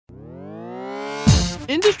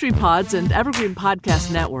Industry Pods and Evergreen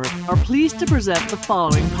Podcast Network are pleased to present the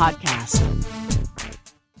following podcast.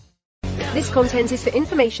 This content is for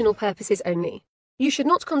informational purposes only. You should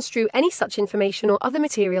not construe any such information or other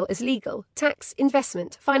material as legal, tax,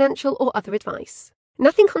 investment, financial, or other advice.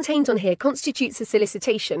 Nothing contained on here constitutes a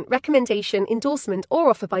solicitation, recommendation, endorsement, or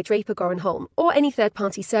offer by Draper Goren Holm or any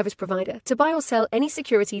third-party service provider to buy or sell any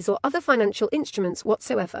securities or other financial instruments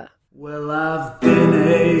whatsoever. Well, I've been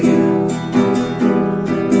a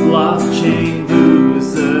blockchain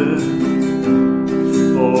boozer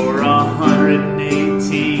for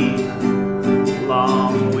 118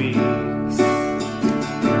 long weeks.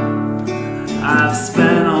 I've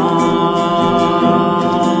spent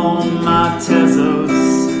all my Tezos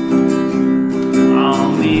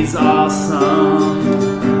on these awesome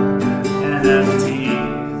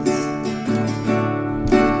NFTs.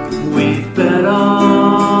 We've bet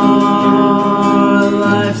our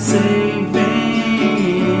life savings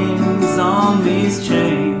on these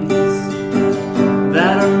chains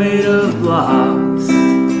that are made of blocks.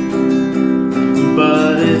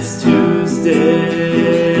 But it's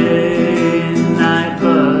Tuesday night,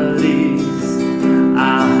 buddies.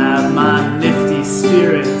 I'll have my nifty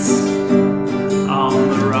spirits on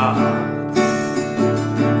the rocks.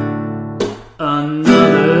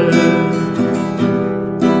 Another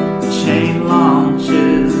chain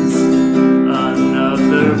launches,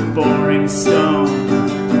 another boring stone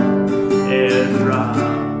airdrop.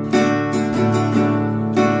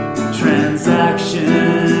 Transactions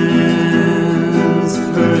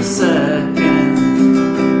per second,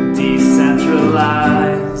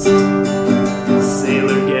 decentralized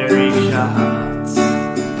Sailor Gary shots.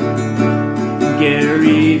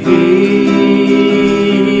 Gary V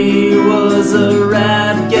was a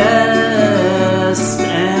rad guest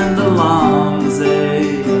and Along's a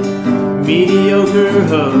mediocre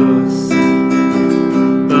host,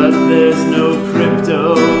 but there's no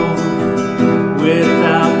crypto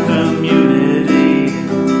without community,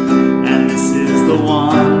 and this is the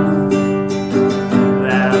one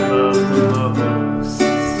that I love the most.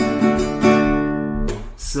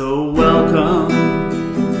 So welcome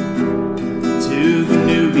to the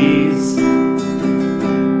newbies,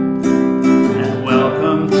 and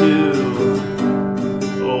welcome to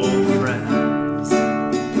old friends.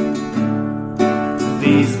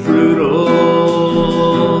 These brutal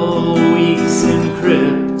weeks in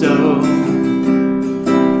crypto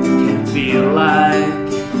can feel like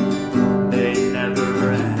they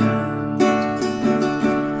never end,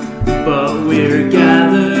 but we're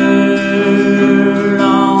gathered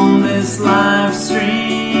on this live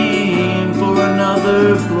stream for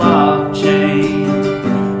another blockchain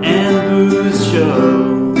and booze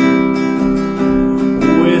show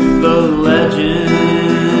with the legend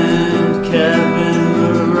Kevin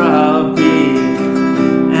Murabi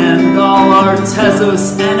and all our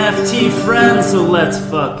Tezos NFT friends, so let's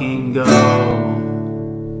fucking go.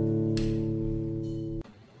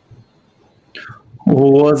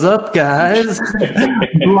 What's up, guys?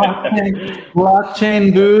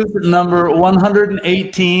 Blockchain booth number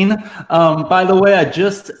 118. By the way, I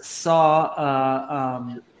just saw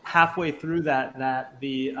halfway through that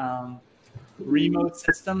the remote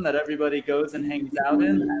system that everybody goes and hangs out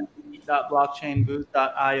in,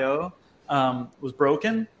 .blockchainbooth.io, was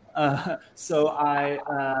broken. So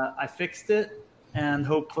I fixed it. And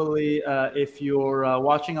hopefully, if you're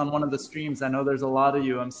watching on one of the streams, I know there's a lot of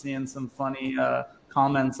you. I'm seeing some funny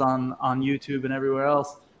comments on YouTube and everywhere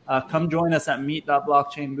else. Come join us at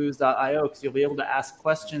meet.blockchainbooth.io because you'll be able to ask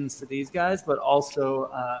questions to these guys, but also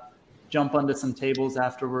jump onto some tables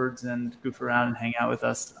afterwards and goof around and hang out with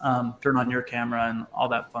us. Turn on your camera and all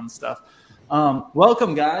that fun stuff.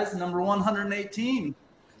 Welcome, guys. Number 118.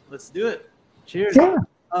 Let's do it. Cheers. Yeah.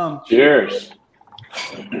 Cheers.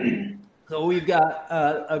 So we've got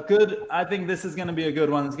a good, I think this is going to be a good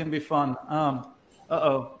one. It's going to be fun.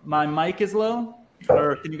 My mic is low,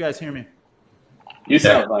 or can you guys hear me? You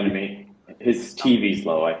sound fine to me. His TV's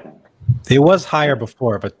low, I think. It was higher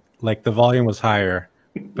before, but like the volume was higher,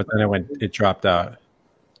 but then it dropped out.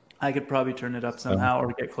 I could probably turn it up somehow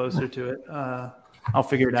or get closer to it. I'll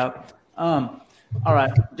figure it out. All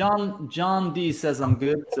right. John D says I'm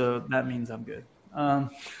good, so that means I'm good.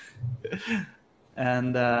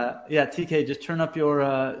 And TK, just turn up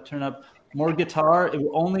more guitar.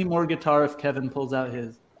 Only more guitar if Kevin pulls out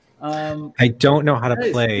his. I don't know how to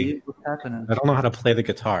play. Steve, what's happening? I don't know how to play the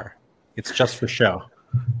guitar. It's just for show.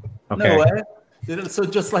 Okay. No way. So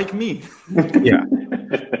just like me. Yeah.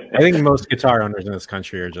 I think most guitar owners in this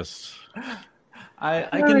country are just. I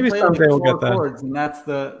can play like 4 chords, and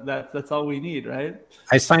that's all we need, right?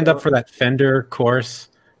 I signed up for that Fender course,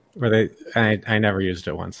 I never used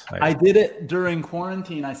it once. I did it during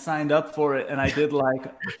quarantine. I signed up for it and I did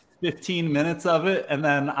like 15 minutes of it, and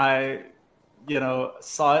then I,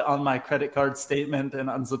 saw it on my credit card statement and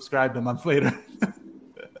unsubscribed a month later.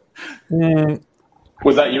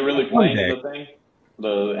 Was that you really playing the thing?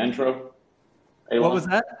 The intro? A1? What was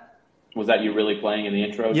that? Was that you really playing in the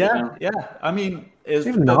intro? Yeah. I mean, you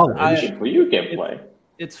can play.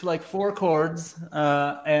 It's like 4 chords,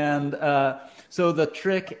 and so the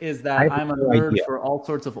trick is that I'm a nerd for all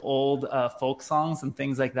sorts of old folk songs and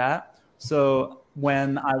things like that. So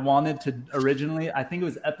when I wanted to originally, I think it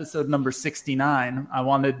was episode number 69, I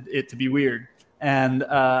wanted it to be weird. And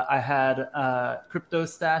I had Crypto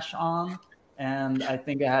Stash on, and I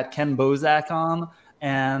think I had Ken Bozak on.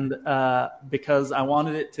 And because I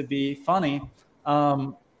wanted it to be funny,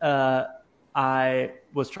 I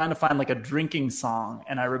was trying to find like a drinking song.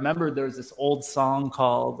 And I remembered there was this old song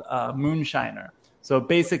called Moonshiner. So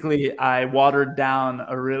basically, I watered down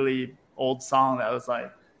a really old song that was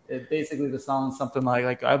like, basically the song something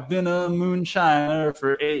like I've been a moonshiner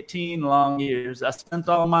for 18 long years. I spent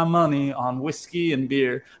all my money on whiskey and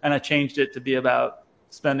beer. And I changed it to be about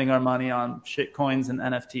spending our money on shit coins and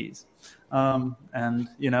NFTs. And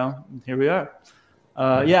here we are.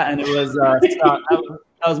 And it was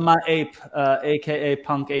that was my ape, aka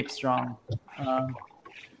Punk Ape Strong.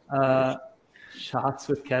 Shots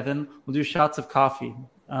with Kevin. We'll do shots of coffee.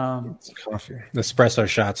 Coffee, espresso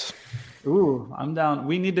shots. Ooh, I'm down.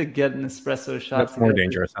 We need to get an espresso shot. That's more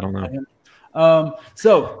dangerous. I don't know.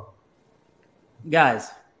 So,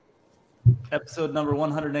 guys, episode number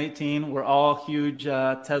 118. We're all huge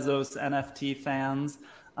Tezos NFT fans.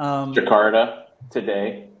 Jakarta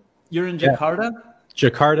today. You're in Jakarta?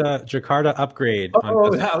 Jakarta upgrade. I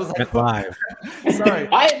was like, live. Sorry.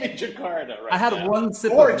 I am in Jakarta right now. I had one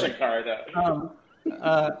sip for of Jakarta.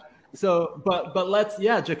 But let's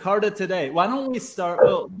Jakarta today. Why don't we start?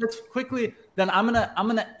 Well, let's quickly. Then I'm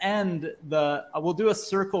gonna end we'll do a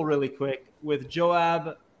circle really quick with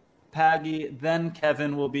Joab, Paggy, then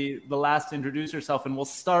Kevin will be the last to introduce yourself, and we'll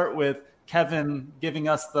start with Kevin giving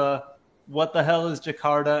us what the hell is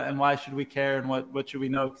Jakarta and why should we care and what should we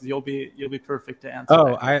know, because you'll be perfect to answer.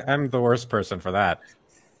 Oh, I'm the worst person for that.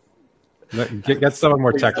 Get someone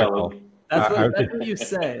more technical. That's what you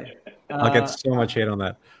say. I'll get so much hate on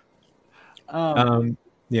that.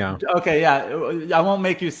 Yeah. Okay. Yeah. I won't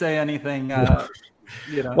make you say anything.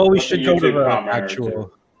 Well, we should go to the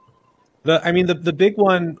actual. The big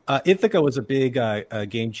one. Ithaca was a big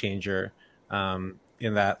game changer.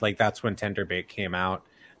 In that, that's when Tenderbait came out.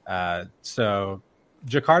 So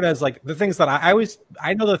Jakarta is like the things that I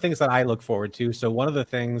know the things that I look forward to. So one of the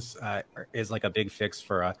things is like a big fix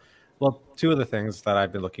for two of the things that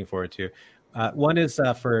I've been looking forward to. One is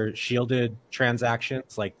for shielded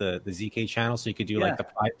transactions, like the ZK channel. So you could do like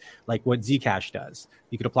what Zcash does.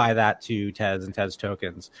 You could apply that to Tez and Tez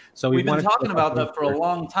tokens. So we've been talking about that for a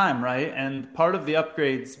long time, right? And part of the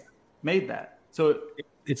upgrades made that. So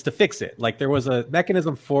it's to fix it. Like there was a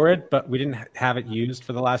mechanism for it, but we didn't have it used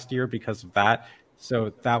for the last year because of that.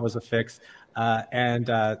 So that was a fix. And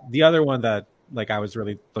the other one that I was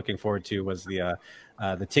really looking forward to was the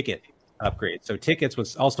ticket upgrade. So tickets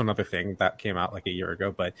was also another thing that came out a year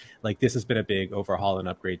ago, but this has been a big overhaul and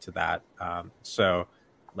upgrade to that. So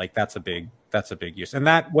that's a big use. And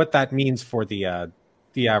what that means for the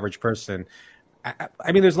average person.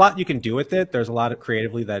 I mean, there's a lot you can do with it. There's a lot of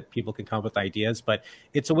creatively that people can come up with ideas, but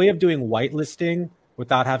it's a way of doing whitelisting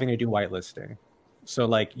without having to do whitelisting.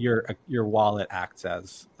 So your wallet acts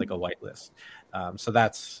as a whitelist. So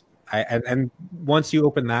that's and once you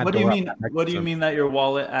open that, what do you mean? What do you mean that your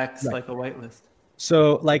wallet acts like a whitelist?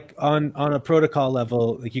 So on a protocol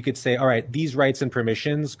level, you could say, all right, these rights and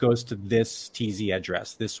permissions goes to this TZ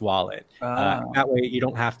address, this wallet. That way you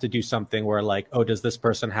don't have to do something where does this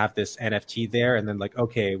person have this NFT there? And then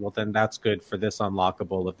okay, well then that's good for this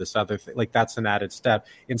unlockable of this other thing. That's an added step.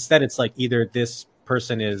 Instead, it's either this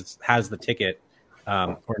person has the ticket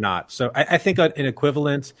or not. So I think an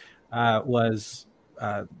equivalent was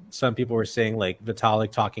some people were saying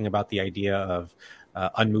Vitalik talking about the idea of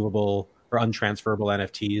unmovable or untransferable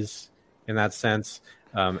NFTs in that sense.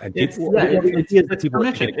 It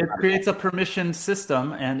creates a permission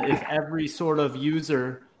system, and if every sort of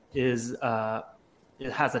user it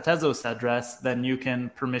has a Tezos address, then you can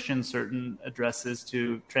permission certain addresses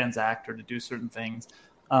to transact or to do certain things.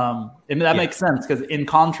 And that makes sense because in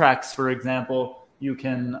contracts, for example, you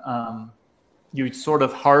can you sort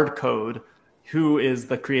of hard code who is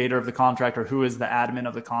the creator of the contract or who is the admin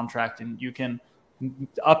of the contract, and you can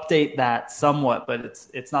update that somewhat, but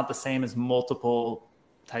it's not the same as multiple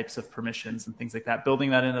types of permissions and things like that.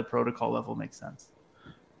 Building that in a protocol level makes sense.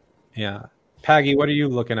 Yeah. Paggy, what are you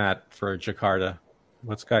looking at for Jakarta?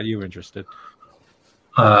 What's got you interested?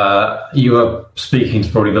 You are speaking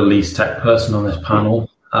to probably the least tech person on this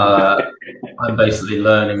panel. I'm basically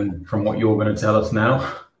learning from what you're going to tell us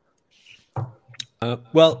now.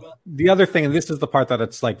 Well, the other thing, and this is the part that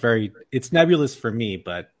it's nebulous for me,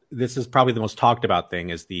 but this is probably the most talked about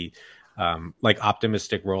thing, is the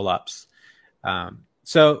optimistic rollups.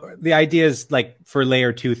 So the idea is like for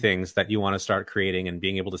layer 2 things that you want to start creating and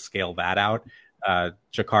being able to scale that out.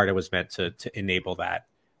 Jakarta was meant to enable that.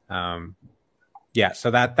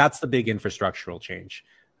 So that's the big infrastructural change.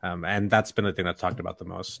 And that's been the thing that's talked about the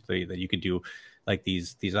most, that you could do like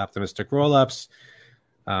these optimistic rollups.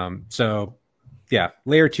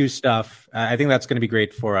 Layer 2 stuff. I think that's going to be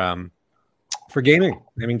great for gaming.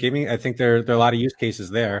 I mean, gaming, I think there are a lot of use cases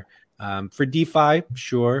there. For DeFi,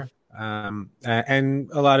 sure. And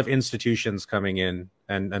a lot of institutions coming in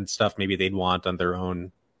and stuff maybe they'd want on their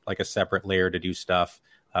own, like a separate layer to do stuff,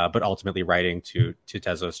 but ultimately writing to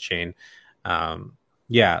Tezos chain. But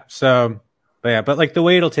like the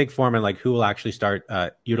way it'll take form and like who will actually start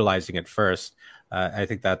utilizing it first, I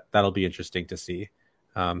think that'll be interesting to see.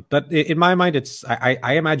 But in my mind,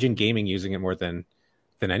 I imagine gaming using it more than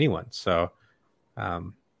anyone. So,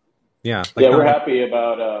 we're happy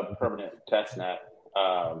about permanent testnet.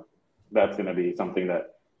 That's going to be something that's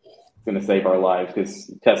going to save our lives,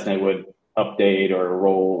 because testnet would update or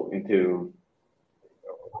roll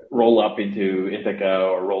up into Ithaca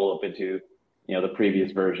or roll up into the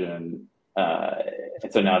previous version.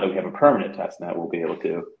 And so now that we have a permanent testnet, we'll be able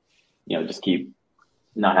to just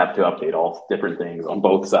not have to update all different things on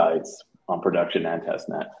both sides, on production and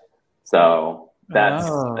testnet. So that's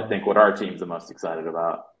I think what our team's the most excited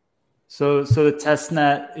about. So the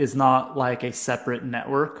testnet is not like a separate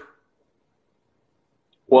network?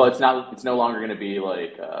 Well, it's no longer going to be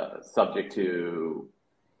like subject to.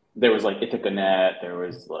 There was like IthacaNet. There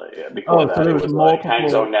was like before that there was like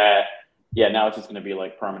HangZoneNet. Yeah, now it's just going to be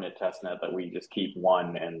like permanent testnet that we just keep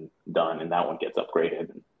one and done, and that one gets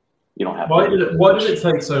upgraded. And you don't have. Why did it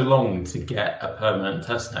take so long to get a permanent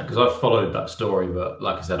testnet? Because I've followed that story, but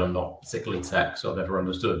like I said, I'm not particularly tech, so I've never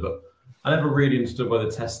understood. But I never really understood why the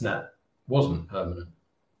testnet wasn't permanent.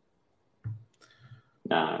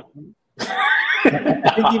 No.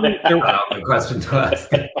 I think even the question to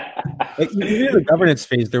ask. Even in the governance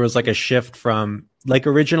phase, there was like a shift from like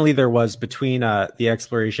originally there was between the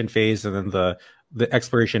exploration phase and then the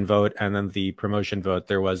exploration vote and then the promotion vote.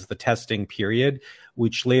 There was the testing period,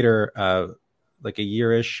 which later, like a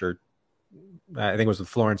year-ish, or I think it was the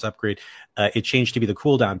Florence upgrade, it changed to be the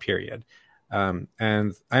cooldown period.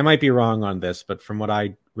 And I might be wrong on this, but from what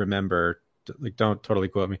I remember, like don't totally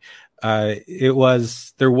quote me, there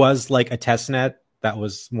was like a testnet that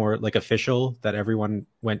was more like official that everyone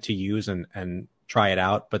went to use and try it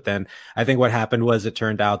out. But then I think what happened was it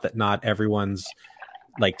turned out that not everyone's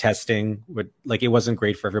like testing it wasn't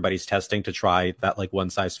great for everybody's testing to try that like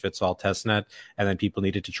one size fits all testnet. And then people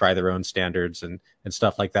needed to try their own standards and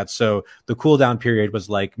stuff like that. So the cooldown period was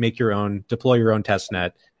like deploy your own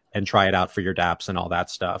testnet and try it out for your dApps and all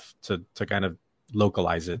that stuff to kind of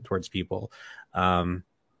localize it towards people.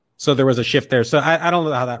 So there was a shift there. So I don't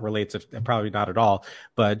know how that relates, probably not at all,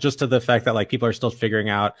 but just to the fact that like people are still figuring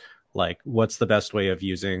out like what's the best way of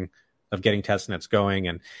getting testnets going,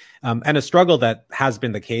 and a struggle that has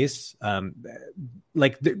been the case. No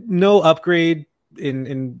upgrade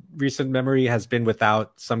in recent memory has been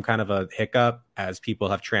without some kind of a hiccup as people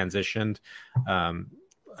have transitioned,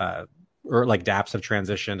 or like dApps have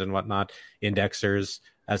transitioned and whatnot, indexers,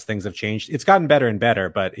 as things have changed. It's gotten better and better,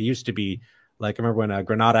 but it used to be like, I remember when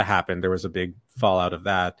Granada happened, there was a big fallout of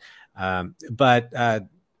that. But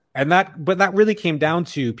that really came down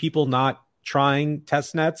to people not trying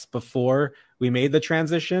testnets before we made the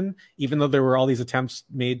transition, even though there were all these attempts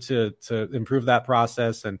made to improve that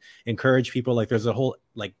process and encourage people. Like there's a whole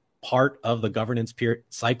like part of the governance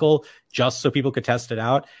cycle just so people could test it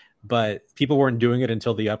out, but people weren't doing it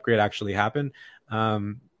until the upgrade actually happened.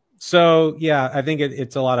 So yeah, I think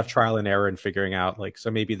it's a lot of trial and error and figuring out like,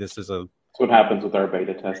 so maybe this is That's what happens with our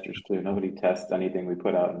beta testers too. Nobody tests anything we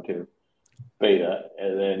put out into beta,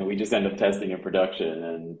 and then we just end up testing in production,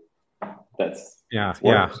 and that's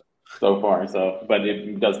so far. So, but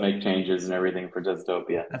it does make changes and everything for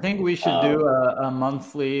Testopia. I think we should do a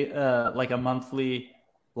monthly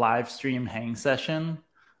live stream hang session,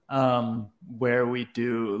 where we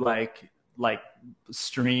do like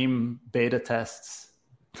stream beta tests.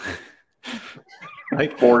 I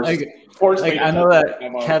know that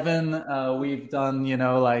Kevin, we've done,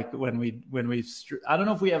 like when we I don't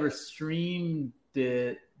know if we ever streamed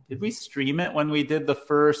it. Did we stream it when we did the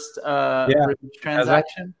first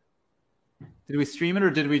transaction? Did we stream it or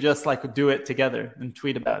did we just like do it together and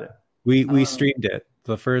tweet about it? We streamed it.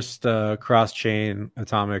 The first cross-chain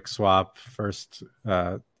atomic swap, first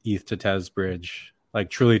ETH to Tez bridge, like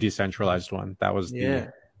truly decentralized one. That was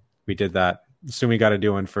we did that. Soon we got to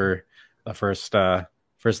do one for the first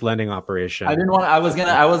lending operation. I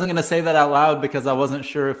wasn't gonna say that out loud because I wasn't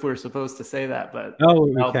sure if we were supposed to say that, but no,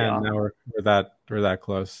 we can. Now we're that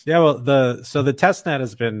close. Yeah, well, the testnet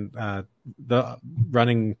has been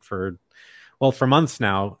running for months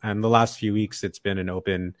now, and the last few weeks it's been an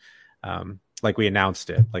open, like we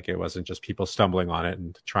announced it, like it wasn't just people stumbling on it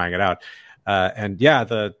and trying it out. And yeah,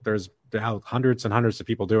 there's now hundreds and hundreds of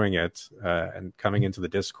people doing it and coming into the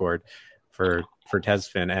Discord for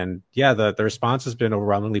Tezfin, and yeah, the response has been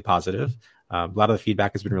overwhelmingly positive. A lot of the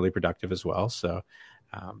feedback has been really productive as well. So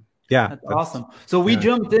that's awesome. So we kind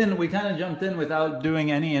of jumped in without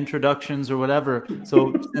doing any introductions or whatever.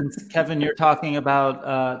 So since Kevin, you're talking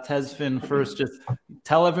about Tezfin first, just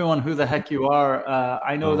tell everyone who the heck you are.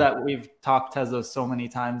 I know that we've talked Tezos so many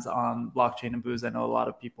times on Blockchain and Booze. I know a lot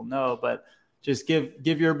of people know, but just give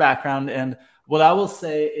your background. And what I will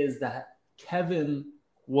say is that Kevin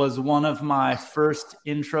was one of my first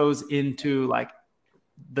intros into like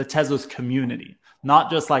the Tezos community. Not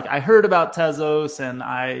just like I heard about Tezos and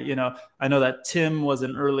I know that Tim was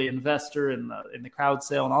an early investor in the crowd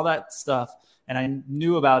sale and all that stuff, and I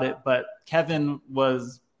knew about it. But Kevin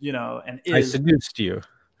was, and is, I seduced you,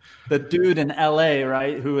 the dude in LA,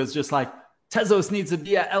 right? Who was just like, Tezos needs to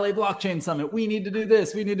be at LA Blockchain Summit. We need to do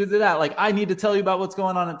this. We need to do that. Like, I need to tell you about what's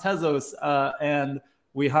going on at Tezos. And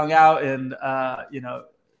we hung out and,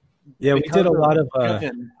 yeah, we did a lot of.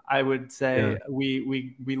 Kevin, I would say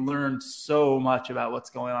we learned so much about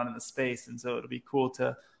what's going on in the space, and so it'll be cool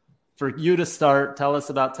for you to start. Tell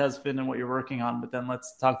us about Tezfin and what you're working on, but then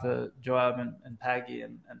let's talk to Joab and Paggy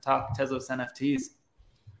and talk Tezos NFTs.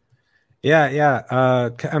 Yeah.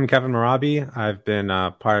 I'm Kevin Marabi. I've been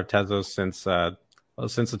part of Tezos since the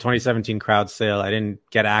 2017 crowd sale. I didn't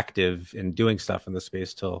get active in doing stuff in the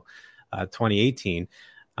space till 2018.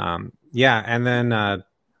 And then.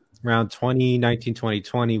 Around 2019,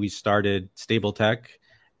 2020, we started Stable Tech,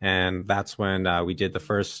 and that's when we did the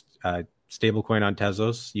first stablecoin on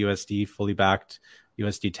Tezos, USD, fully backed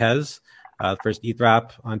USD Tez. First ETH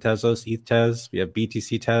wrap on Tezos, ETH Tez. We have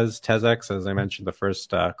BTC Tez, TezX, as I mentioned, the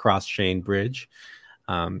first cross-chain bridge.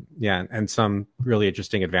 And some really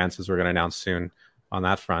interesting advances we're going to announce soon on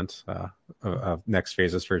that front of next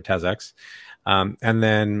phases for TezX. And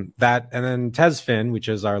then Tezfin, which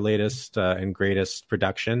is our latest and greatest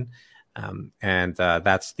production. And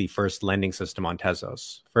that's the first lending system on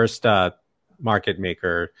Tezos. First market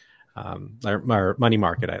maker, or money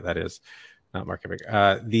market, that is. Not market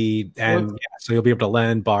maker. So you'll be able to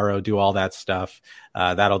lend, borrow, do all that stuff.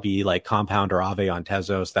 That'll be like Compound or Aave on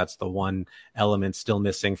Tezos. That's the one element still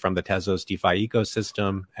missing from the Tezos DeFi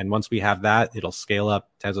ecosystem. And once we have that, it'll scale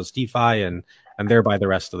up Tezos DeFi and thereby the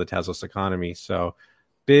rest of the Tezos economy. So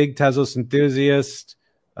big Tezos enthusiast.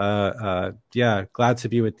 Glad to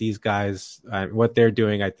be with these guys. What they're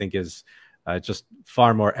doing, I think, is just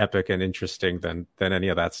far more epic and interesting than any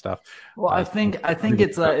of that stuff. Well, I think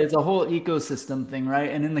it's a whole ecosystem thing, right?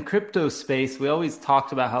 And in the crypto space, we always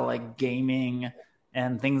talked about how like gaming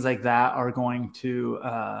and things like that are going to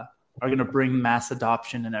bring mass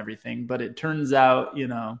adoption and everything. But it turns out,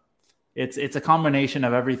 it's a combination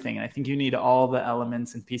of everything. And I think you need all the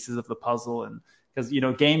elements and pieces of the puzzle. And because,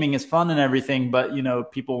 gaming is fun and everything, but,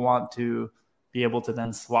 people want to be able to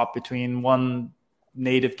then swap between one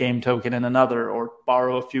native game token and another, or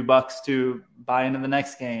borrow a few bucks to buy into the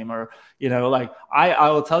next game, or, I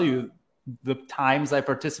will tell you the times I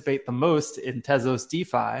participate the most in Tezos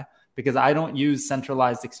DeFi, because I don't use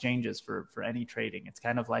centralized exchanges for any trading. It's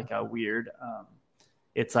kind of like a weird,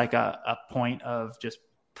 it's like a point of just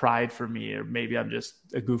pride for me, or maybe I'm just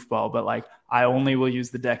a goofball, but like I only will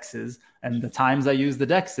use the DEXs, and the times I use the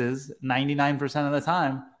DEXs, 99% of the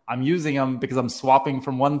time I'm using them because I'm swapping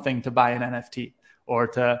from one thing to buy an NFT, or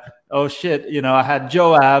to, oh shit, I had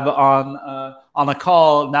Joab on a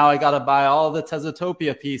call, now I got to buy all the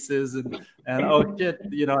Tezotopia pieces, and oh shit,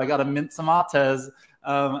 I got to mint some Atez,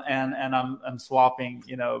 and I'm swapping,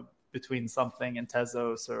 between something and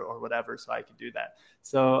Tezos or whatever, so I can do that.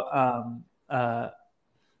 So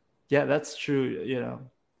yeah, that's true.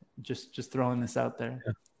 Just throwing this out there.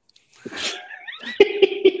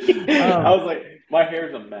 I was like, my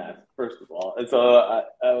hair's a mess, first of all, and so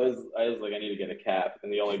I was like, I need to get a cap,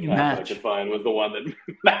 and the only cap I could find was the one that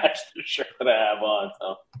matched the shirt that I have on.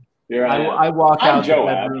 So here I walk out the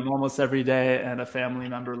bedroom almost every day, and a family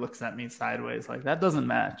member looks at me sideways like, that doesn't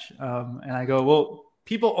match, and I go, well,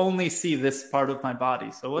 people only see this part of my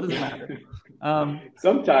body, so what does it matter?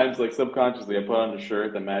 Sometimes, like subconsciously, I put on a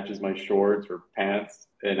shirt that matches my shorts or pants,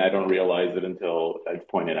 and I don't realize it until it's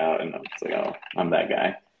pointed out, and I'm just like, oh, I'm that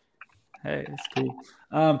guy. Hey, it's cool.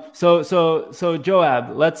 So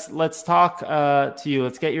Joab, let's talk to you.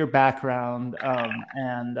 Let's get your background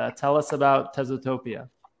and tell us about Tezotopia.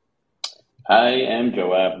 I am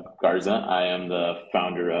Joab Garza. I am the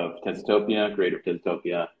founder of Tezotopia, creator of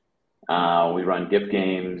Tezotopia. We run gift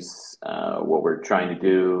games. What we're trying to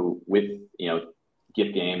do with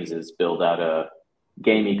gift games is build out a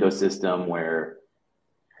game ecosystem where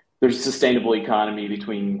there's a sustainable economy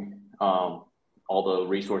between all the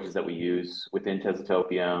resources that we use within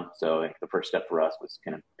Tezotopia. So I think the first step for us was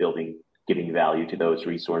kind of giving value to those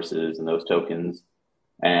resources and those tokens.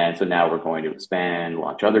 And so now we're going to expand,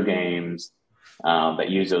 launch other games that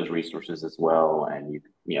use those resources as well. And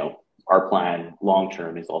our plan long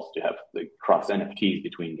term is also to have the cross NFTs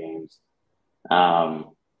between games.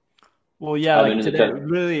 Well, yeah, like today,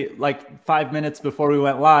 really, like 5 minutes before we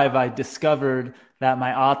went live, I discovered that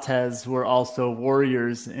my Autes were also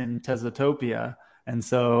warriors in Tezotopia. And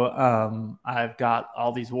so I've got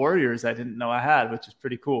all these warriors I didn't know I had, which is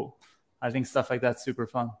pretty cool. I think stuff like that's super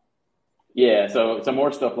fun. Yeah, so some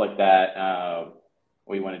more stuff like that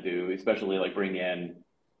we want to do, especially like bring in,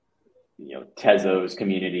 Tezos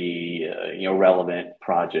community, relevant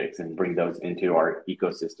projects and bring those into our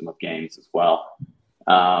ecosystem of games as well.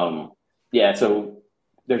 So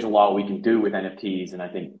there's a lot we can do with NFTs, and I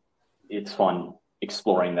think it's fun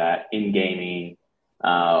exploring that in gaming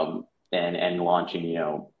and launching,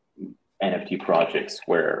 NFT projects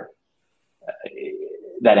where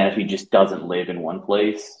that NFT just doesn't live in one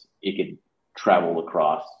place. It could travel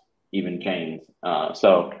across even chains.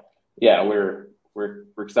 We're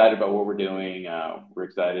excited about what we're doing. We're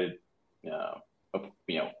excited,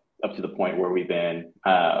 up to the point where we've been.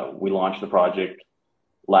 We launched the project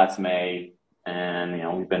last May,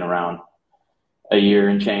 and we've been around a year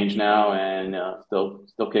and change now, and still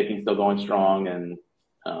kicking, still going strong. And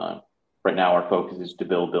right now, our focus is to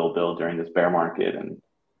build during this bear market. And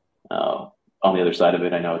on the other side of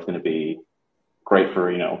it, I know it's going to be great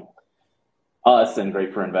for us and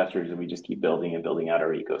great for investors, and we just keep building out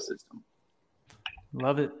our ecosystem.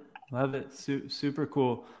 Love it. Super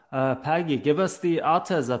cool. Paggy, give us the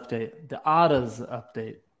Autes update. The Autes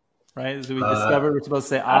update, right? So we discovered we're supposed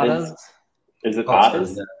to say Autes. Is it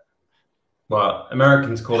Autes? Well,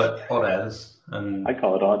 Americans call it Autes, and I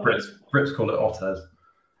call it Autes. Brits call it Autes.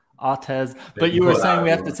 Autes. But you were saying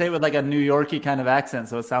we have to say it with like a New Yorkie kind of accent,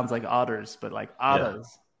 so it sounds like otters, but like Autes.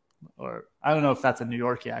 Yeah. Or I don't know if that's a New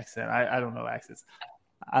Yorkie accent. I don't know accents.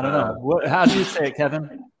 I don't know. How do you say it,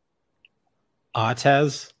 Kevin?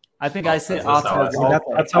 Autes. I think I say Autes.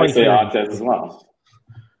 That's how I say Autes as well.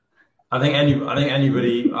 I think a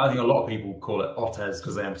lot of people call it Autes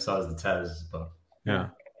because they emphasize the Tez, but yeah,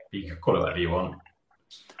 you can call it whatever you want.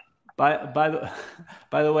 By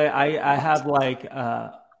the way, I have like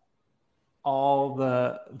all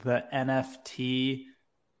the NFT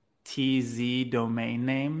TZ domain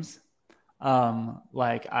names.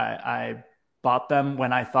 Like I bought them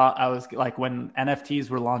when I thought I was like when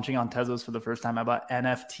NFTs were launching on Tezos for the first time. I bought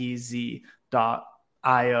NFTZ.io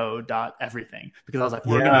everything because I was like,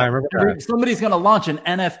 I remember somebody's gonna launch an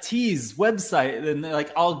NFTs website and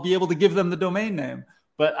like I'll be able to give them the domain name.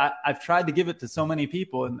 But I've tried to give it to so many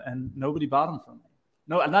people and nobody bought them from me.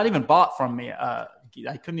 No, not even bought from me. I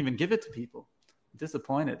couldn't even give it to people. I'm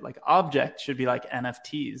disappointed. Like objects should be like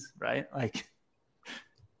NFTs, right? Like,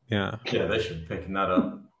 yeah, they should be picking that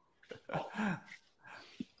up.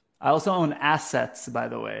 I also own assets, by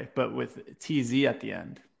the way, but with TZ at the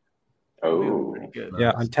end. Oh, pretty good.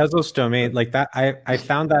 Yeah, on Tezos domain, like that, I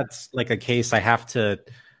found that's like a case I have to,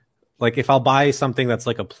 like, if I'll buy something that's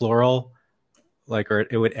like a plural, like, or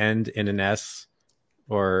it would end in an S,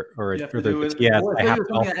 or the TS. I have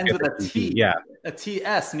to end with a T. Yeah, a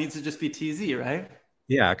TS needs to just be TZ, right?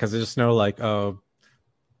 Yeah, because there's just no like,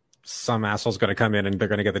 some asshole's going to come in and they're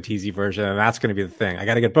going to get the TZ version, and that's going to be the thing. I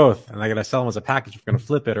got to get both, and I got to sell them as a package. I'm going to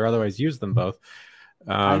flip it, or otherwise use them both.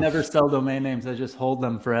 I never sell domain names. I just hold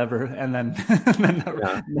them forever, and then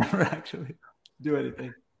never actually do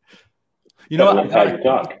anything. You know what?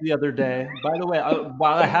 The other day, by the way,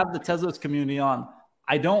 while I have the Tezos community on,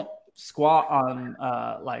 I don't squat on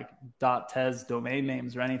like .tez domain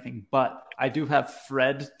names or anything, but I do have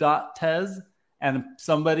Fred.tez, and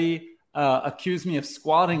somebody accused me of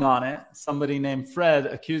squatting on it. Somebody named Fred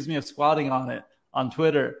accused me of squatting on it on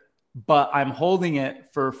Twitter, but I'm holding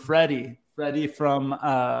it for Freddie from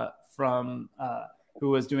who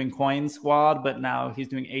was doing Coin Squad, but now he's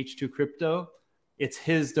doing H2 Crypto. It's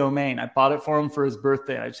his domain. I bought it for him for his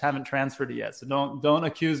birthday. I just haven't transferred it yet. So don't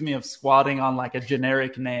accuse me of squatting on like a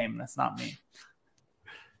generic name. That's not me.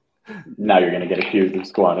 Now you're going to get accused of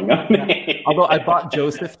squatting on me. Although I bought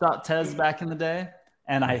Joseph.tez back in the day,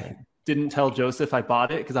 and I didn't tell Joseph I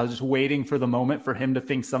bought it because I was just waiting for the moment for him to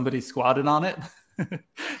think somebody squatted on it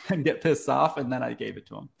and get pissed off, and then I gave it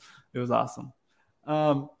to him. It was awesome.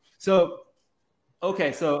 So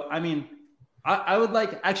I mean, I would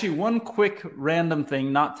like actually one quick random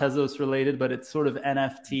thing, not Tezos related, but it's sort of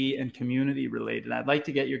NFT and community related. I'd like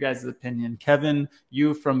to get your guys' opinion. Kevin,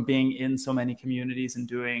 you from being in so many communities and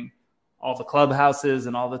doing all the clubhouses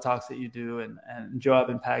and all the talks that you do, and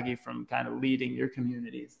Joab and Paggy from kind of leading your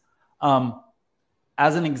communities.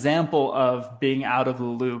 As an example of being out of the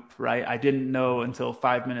loop, right? I didn't know until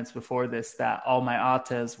 5 minutes before this that all my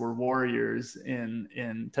Ates were warriors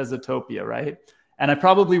in Tezotopia, right? And I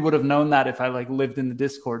probably would have known that if I like lived in the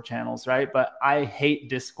Discord channels, right? But I hate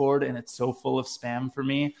Discord, and it's so full of spam for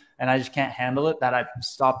me, and I just can't handle it that I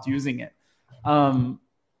stopped using it.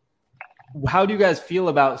 How do you guys feel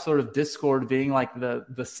about sort of Discord being like the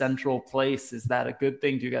central place? Is that a good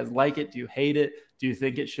thing? Do you guys like it? Do you hate it? Do you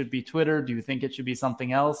think it should be Twitter? Do you think it should be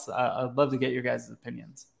something else? I'd love to get your guys'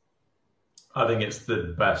 opinions. I think it's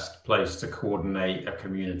the best place to coordinate a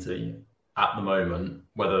community at the moment.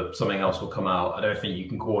 Whether something else will come out, I don't think you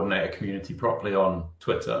can coordinate a community properly on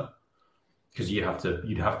Twitter, because you'd have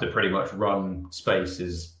to pretty much run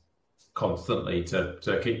spaces constantly to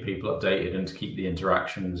keep people updated and to keep the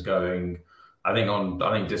interactions going. I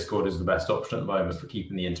think Discord is the best option at the moment for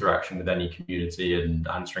keeping the interaction with any community and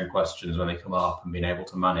answering questions when they come up and being able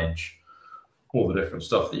to manage all the different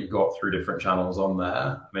stuff that you've got through different channels on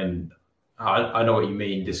there. I mean, I know what you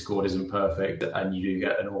mean. Discord isn't perfect, and you do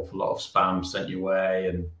get an awful lot of spam sent your way,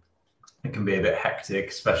 and it can be a bit hectic,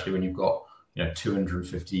 especially when you've got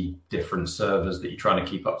 250 different servers that you're trying to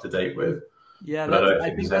keep up to date with. Yeah, I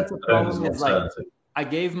think that's a problem. Is like, I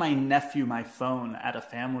gave my nephew my phone at a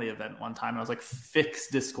family event one time. I was like, fix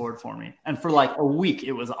Discord for me. And for like a week,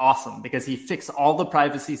 it was awesome because he fixed all the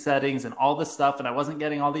privacy settings and all this stuff. And I wasn't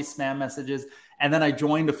getting all these spam messages. And then I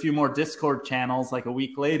joined a few more Discord channels like a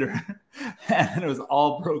week later, and it was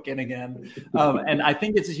all broken again. And I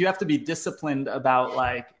think it's just, you have to be disciplined about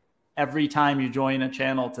like every time you join a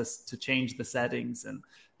channel to change the settings and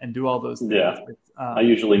do all those things. Yeah. I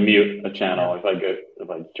usually mute a channel if I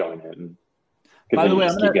join it. And by the way,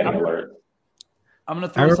 I'm going to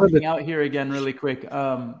throw something out here again really quick.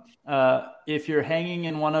 If you're hanging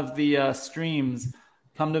in one of the streams,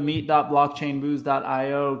 come to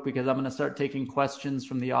meet.blockchainbooze.io, because I'm going to start taking questions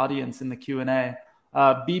from the audience in the Q&A.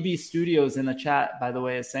 BB Studios in the chat, by the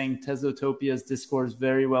way, is saying Tezotopia's Discord is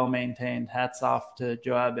very well maintained. Hats off to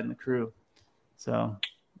Joab and the crew. So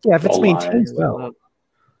yeah, if it's maintained well,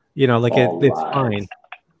 it's fine.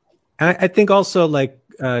 And I think also, like,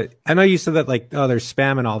 I know you said that, like, oh, there's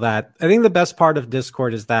spam and all that. I think the best part of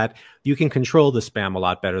Discord is that you can control the spam a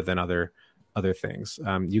lot better than other things.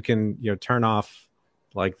 You can turn off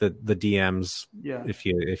like the DMs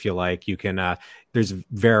if you like. You can there's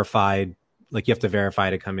verified, like you have to verify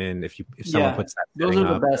to come in if someone puts that. Those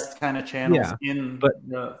are the best kind of channels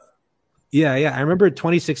I remember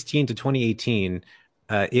 2016 to 2018,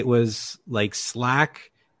 it was like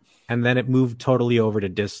Slack, and then it moved totally over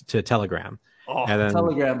to Telegram. Oh, and then,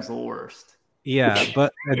 Telegram's the worst. Yeah,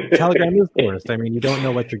 but Telegram is the worst. I mean, you don't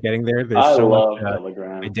know what you're getting there. There's so much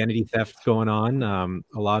identity theft going on,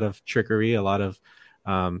 a lot of trickery, a lot of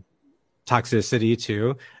toxicity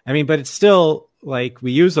too. I mean, but it's still like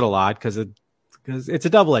we use it a lot because it's a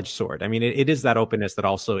double-edged sword. I mean, it is that openness that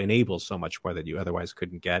also enables so much more that you otherwise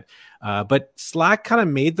couldn't get. But Slack kind of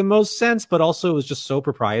made the most sense, but also it was just so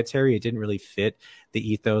proprietary. It didn't really fit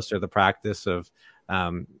the ethos or the practice of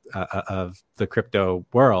the crypto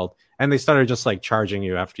world. And they started just like charging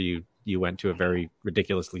you after you went to a very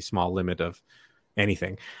ridiculously small limit of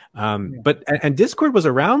anything. But Discord was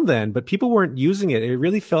around then, but people weren't using it. It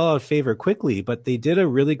really fell out of favor quickly, but they did a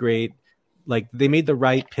really great, like they made the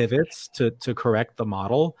right pivots to correct the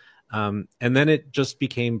model. And then it just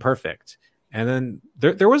became perfect. And then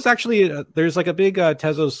there was actually, there's like a big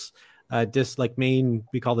Tezos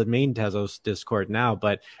we call it main Tezos Discord now,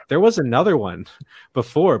 but there was another one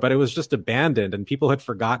before, but it was just abandoned and people had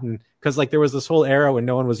forgotten, because like there was this whole era when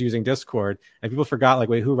no one was using Discord and people forgot, like,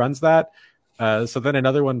 wait, who runs that? So then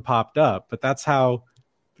another one popped up, but that's how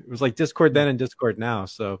it was, like Discord then and Discord now.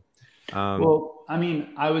 So well, I mean,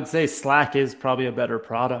 I would say Slack is probably a better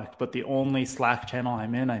product, but the only Slack channel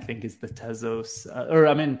I'm in, I think, is the Tezos.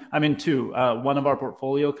 I'm in two. One of our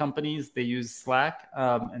portfolio companies, they use Slack,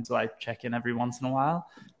 and so I check in every once in a while.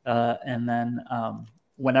 And then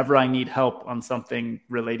whenever I need help on something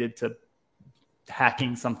related to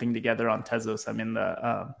hacking something together on Tezos, I'm in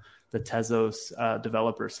the Tezos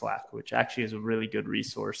developer Slack, which actually is a really good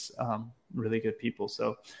resource, really good people.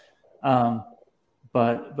 So,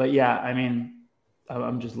 but yeah, I mean,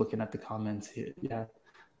 I'm just looking at the comments here. Yeah.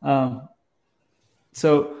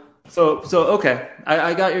 So okay.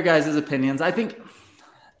 I got your guys' opinions. I think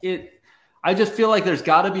I just feel like there's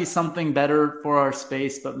got to be something better for our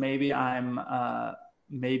space, but maybe I'm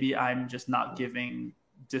just not giving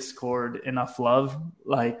Discord enough love,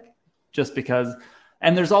 like just because.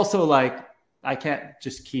 And there's also like I can't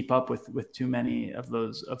just keep up with too many of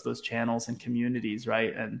those channels and communities,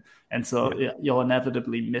 right? And so you'll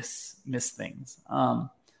inevitably miss things.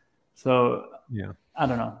 So yeah, I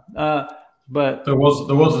don't know. But there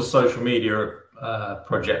was a social media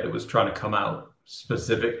project that was trying to come out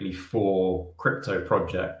specifically for crypto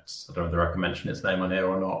projects. I don't know whether I can mention its name on here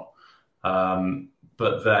or not.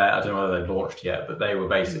 But I don't know whether they've launched yet, but they were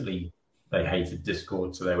basically, they hated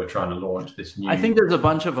Discord, so they were trying to launch this new. I think there's a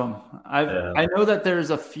bunch of them. I know that there's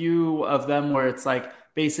a few of them where it's like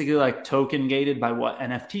basically like token gated by what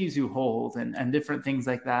NFTs you hold and different things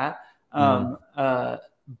like that.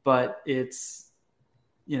 But it's,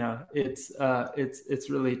 you know, it's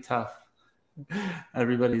really tough.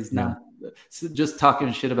 Everybody's not just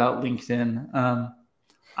talking shit about LinkedIn.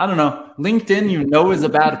 I don't know. LinkedIn, you know, is a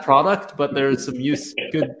bad product, but there's some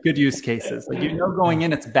good use cases. Like, you know, going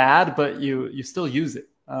in, it's bad, but you still use it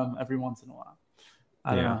every once in a while.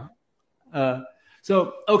 I don't know.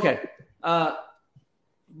 So okay,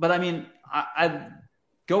 but I mean, I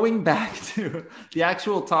going back to the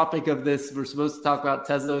actual topic of this, we're supposed to talk about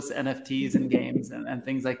Tezos, NFTs, and games and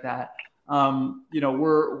things like that. I'm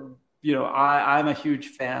a huge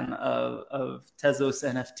fan of Tezos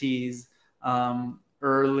NFTs.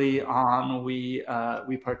 Early on, we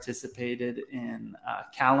participated in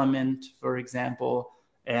Calamint, for example,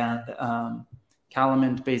 and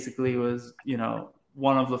Calamint basically was, you know,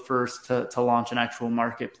 one of the first to launch an actual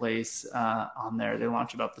marketplace on there. They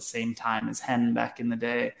launched about the same time as Hen back in the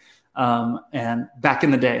day. And back in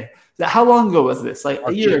the day, how long ago was this? Like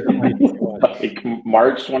a year ago. Like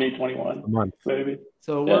March 2021, a month maybe.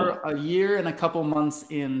 So we're a year and a couple months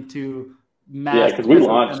into because we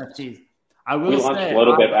launched NFTs. I will say, a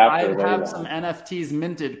little bit after I have some NFTs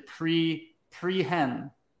minted pre-Hen.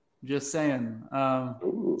 Just saying.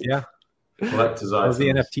 Yeah. Collector's items. The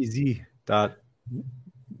NFTZ.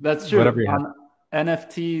 That's true. Whatever you have.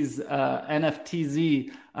 NFTs,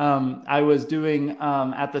 NFTZ. I was doing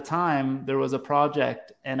at the time, there was a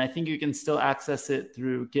project, and I think you can still access it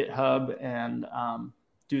through GitHub and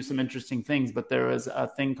do some interesting things. But there was a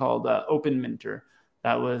thing called OpenMinter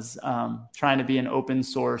that was trying to be an open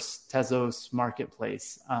source Tezos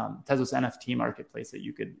marketplace, Tezos NFT marketplace that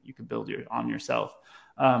you could build on yourself.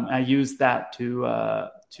 I used that to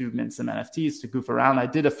mint some NFTs, to goof around. I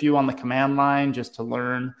did a few on the command line just to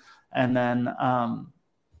learn, and then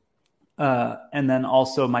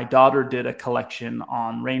also my daughter did a collection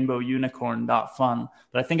on rainbowunicorn.fun,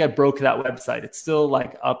 but I think I broke that website. It's still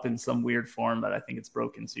like up in some weird form, but I think it's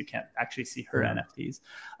broken, so you can't actually see her NFTs.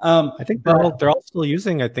 I think they're all still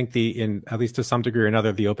using, I think in at least to some degree or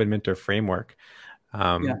another, the OpenMinter framework.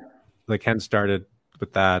 Like Hen started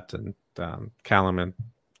with that, and Calamint,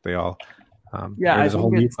 they all. There's a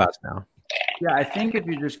whole new class now. Yeah, I think if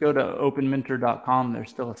you just go to openminter.com, there's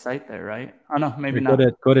still a site there, right? Oh, no, maybe not.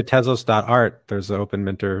 Go to Tezos.art. There's an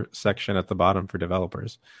OpenMinter section at the bottom for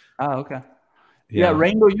developers. Oh, okay. Yeah,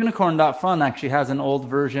 rainbowunicorn.fun actually has an old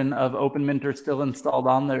version of OpenMinter still installed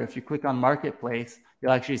on there. If you click on Marketplace,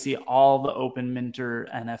 you'll actually see all the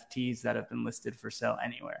OpenMinter NFTs that have been listed for sale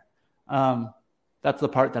anywhere. That's the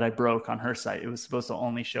part that I broke on her site. It was supposed to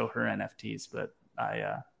only show her NFTs, but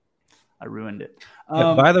I ruined it.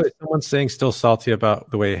 By the way, someone's saying still salty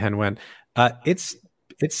about the way Hen went. It's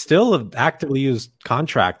still an actively used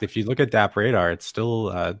contract. If you look at DappRadar, it's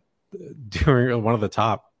still doing one of the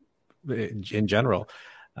top in general.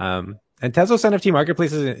 And Tezos NFT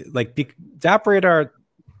marketplaces, like DappRadar,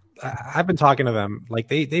 I've been talking to them. Like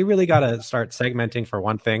they really got to start segmenting, for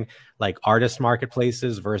one thing, like artist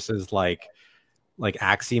marketplaces versus like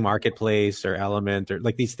Axie Marketplace or Element, or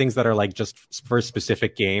like these things that are like just for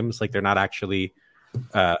specific games. Like they're not actually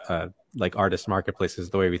like artist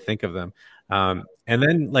marketplaces the way we think of them. And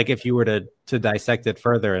then like if you were to dissect it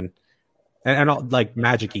further and all, like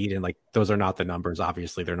Magic Eden, like those are not the numbers.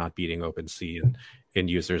 Obviously, they're not beating OpenSea in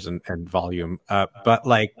users and volume. But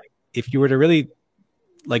like if you were to really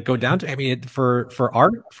like go down to, I mean, for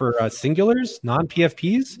art, for singulars,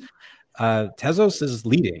 non-PFPs, Tezos is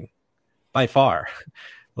leading. By far.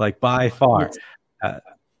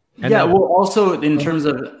 And yeah, then, well, also in terms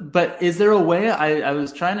of, but is there a way, I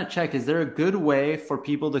was trying to check, is there a good way for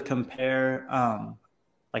people to compare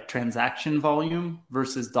like transaction volume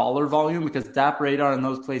versus dollar volume? Because DappRadar and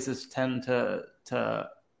those places tend to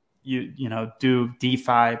do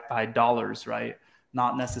DeFi by dollars, right?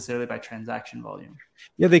 Not necessarily by transaction volume.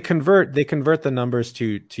 yeah, they convert the numbers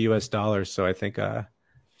to US dollars. So I think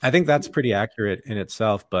that's pretty accurate in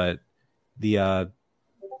itself. But the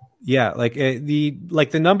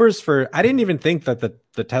the numbers for, I didn't even think that the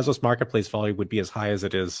Tezos marketplace volume would be as high as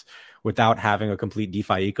it is without having a complete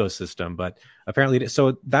DeFi ecosystem. But apparently,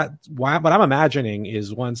 so what I'm imagining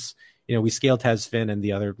is once we scale Tezfin and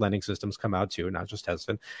the other lending systems come out too, not just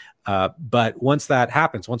Tezfin. But once that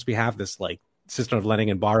happens, once we have this like system of lending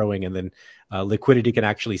and borrowing, and then liquidity can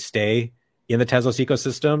actually stay in the Tezos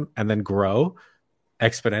ecosystem and then grow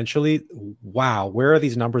exponentially. Wow, where are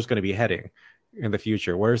these numbers going to be heading in the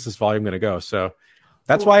future? Where is this volume going to go? So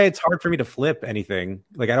that's why it's hard for me to flip anything.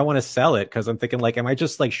 Like, I don't want to sell it because I'm thinking, like, am I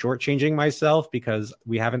just like shortchanging myself because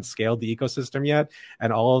we haven't scaled the ecosystem yet,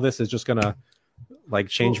 and all of this is just going to like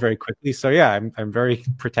change very quickly? So yeah, I'm very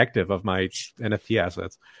protective of my NFT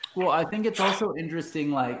assets. Well, I think it's also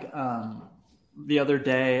interesting, like the other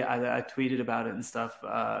day I tweeted about it and stuff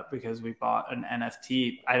because we bought an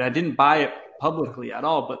NFT. I didn't buy it publicly at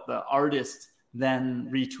all, but the artist then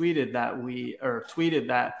retweeted tweeted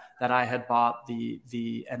that I had bought the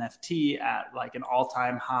NFT at like an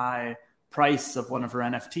all-time high price of one of her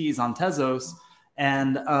NFTs on Tezos,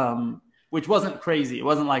 and which wasn't crazy. It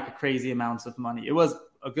wasn't like a crazy amounts of money. It was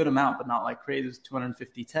a good amount, but not like crazy. It was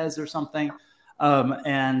 250 Tez or something.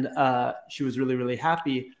 And she was really, really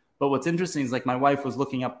happy. But what's interesting is like my wife was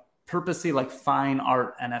looking up purposely like fine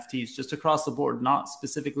art NFTs just across the board, not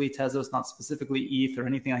specifically Tezos, not specifically ETH or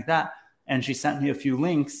anything like that. And she sent me a few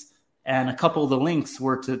links, and a couple of the links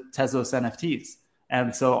were to Tezos NFTs.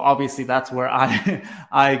 And so obviously that's where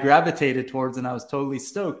I gravitated towards, and I was totally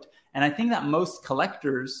stoked. And I think that most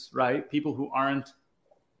collectors, right, people who aren't,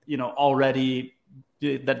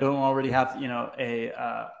 that don't already have,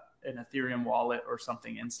 an Ethereum wallet or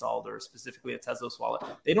something installed, or specifically a Tezos wallet,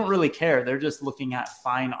 they don't really care. They're just looking at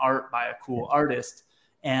fine art by a cool artist.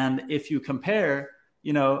 And if you compare,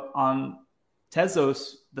 on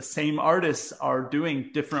Tezos, the same artists are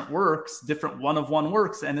doing different works, different one-of-one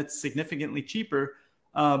works, and it's significantly cheaper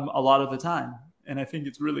a lot of the time. And I think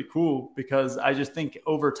it's really cool because I just think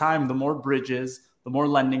over time, the more bridges, the more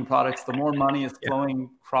lending products, the more money is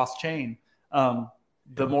flowing cross-chain,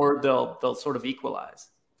 the more they'll sort of equalize.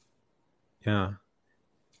 Yeah.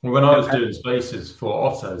 When I was doing spaces for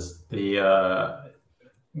Ottez,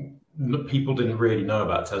 people didn't really know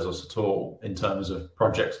about Tezos at all in terms of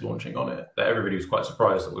projects launching on it. Everybody was quite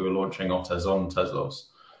surprised that we were launching Ottez on Tezos.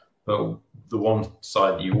 But the one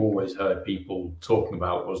side that you always heard people talking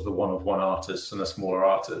about was the one-of-one artists and the smaller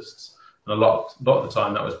artists. And a lot of the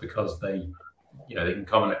time that was because they can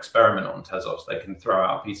come and experiment on Tezos. They can throw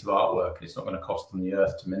out a piece of artwork and it's not going to cost them the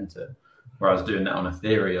earth to mint it. Whereas doing that on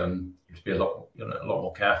Ethereum, you have to be a lot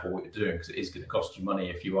more careful what you're doing because it is going to cost you money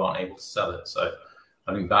if you aren't able to sell it. So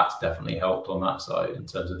I think that's definitely helped on that side in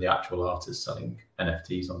terms of the actual artists selling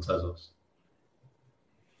NFTs on Tezos.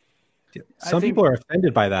 Some people are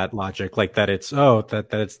offended by that logic, like that it's that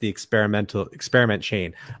it's the experiment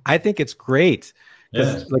chain. I think it's great.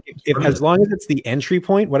 Because as long as it's the entry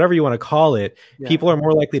point, whatever you want to call it, people are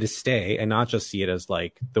more likely to stay and not just see it as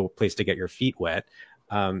like the place to get your feet wet.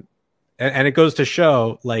 And it goes to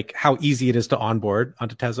show like how easy it is to onboard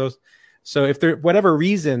onto Tezos. So if there whatever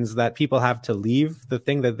reasons that people have to leave the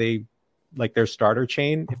thing that they like their starter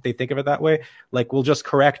chain, if they think of it that way, like we'll just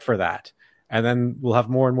correct for that, and then we'll have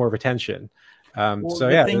more and more retention. That's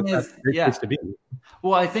a great place to be.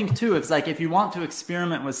 Well, I think too, it's like if you want to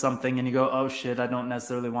experiment with something and you go, oh shit, I don't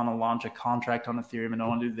necessarily want to launch a contract on Ethereum. I don't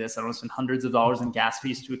want to do this. I don't want to spend hundreds of dollars in gas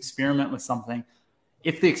fees to experiment with something.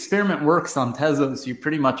 If the experiment works on Tezos, you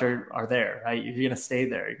pretty much are there, right? You're going to stay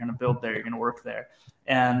there. You're going to build there. You're going to work there.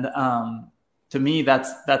 And to me,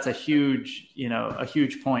 that's a huge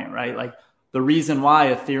point, right? Like the reason why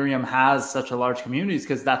Ethereum has such a large community is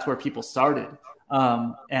because that's where people started.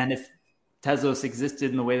 And if Tezos existed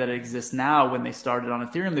in the way that it exists now when they started on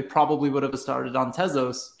Ethereum, they probably would have started on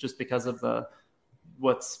Tezos just because of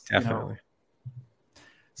definitely.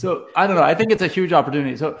 So I don't know. I think it's a huge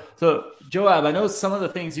opportunity. So Joab, I know some of the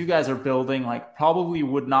things you guys are building like probably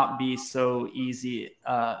would not be so easy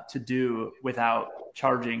to do without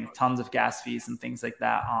charging tons of gas fees and things like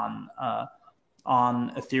that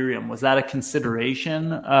on Ethereum. Was that a consideration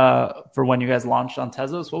for when you guys launched on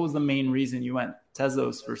Tezos? What was the main reason you went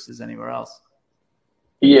Tezos versus anywhere else?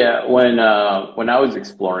 Yeah, when I was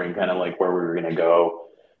exploring kind of like where we were going to go,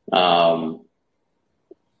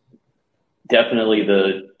 Definitely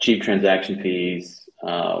the cheap transaction fees,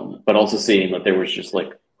 but also seeing that there was just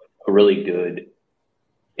like a really good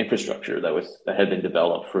infrastructure that had been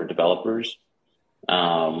developed for developers.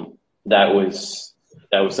 That was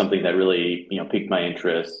something that really, piqued my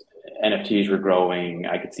interest. NFTs were growing.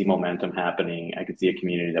 I could see momentum happening. I could see a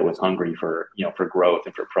community that was hungry for growth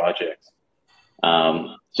and for projects.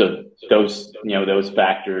 So those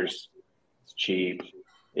factors, it's cheap.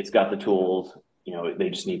 It's got the tools. They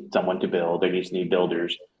just need someone to build. They just need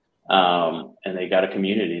builders. And they got a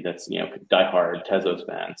community that's, diehard Tezos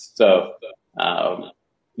fans. So,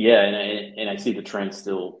 and I see the trend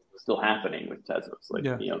still happening with Tezos.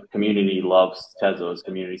 The community loves Tezos.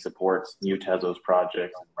 Community supports new Tezos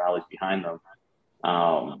projects and rallies behind them.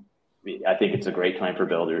 I think it's a great time for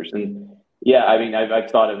builders. And I've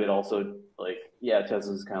thought of it also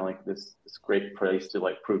Tezos is kind of like this great place to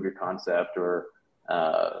like prove your concept or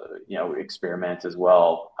experiment as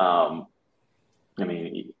well. I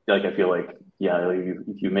feel like,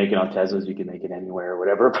 if you make it on Tezos, you can make it anywhere or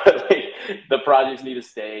whatever, but the projects need to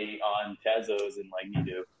stay on Tezos and need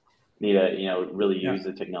to really use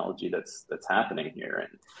the technology that's happening here.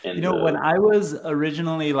 And when I was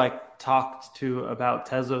originally talked to about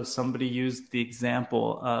Tezos, somebody used the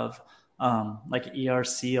example of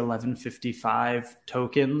ERC 1155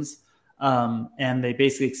 tokens. And they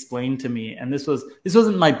basically explained to me, and this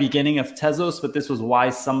wasn't my beginning of Tezos, but this was why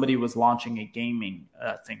somebody was launching a gaming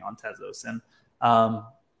thing on Tezos. And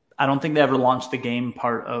I don't think they ever launched the game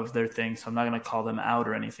part of their thing, so I'm not going to call them out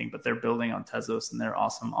or anything, but they're building on Tezos and they're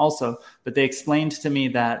awesome also. But they explained to me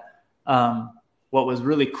that what was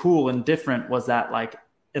really cool and different was that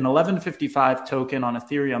an 1155 token on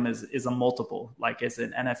Ethereum is a multiple, it's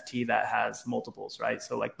an NFT that has multiples, right?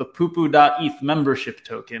 So the Pupu.eth membership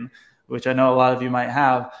token, which I know a lot of you might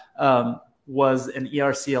have, was an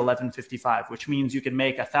ERC 1155, which means you can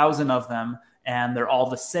make 1,000 of them and they're all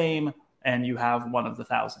the same and you have one of the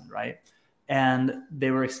 1,000, right? And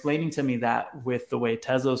they were explaining to me that with the way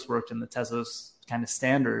Tezos worked and the Tezos kind of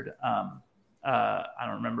standard, I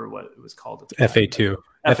don't remember what it was called. FA2.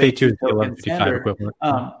 FA2 is the 1155 equivalent.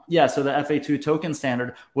 So the FA2 token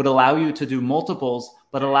standard would allow you to do multiples,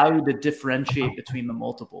 but allow you to differentiate between the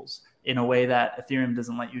multiples in a way that Ethereum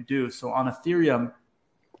doesn't let you do. So on Ethereum,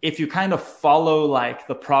 if you kind of follow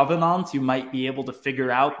the provenance, you might be able to figure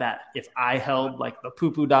out that if I held the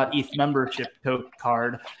Pupu.eth membership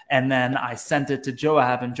card and then I sent it to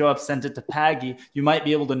Joab and Joab sent it to Paggy, you might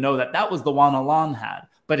be able to know that was the one Alon had.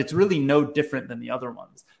 But it's really no different than the other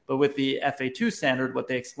ones. But with the FA2 standard, what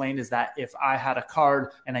they explained is that if I had a card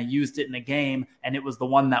and I used it in a game and it was the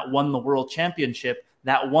one that won the world championship,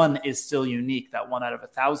 that one is still unique. That 1 out of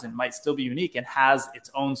 1,000 might still be unique and has its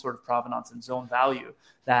own sort of provenance and its own value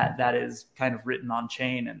that is kind of written on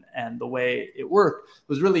chain. And the way it worked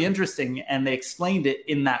was really interesting. And they explained it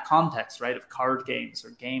in that context, right, of card games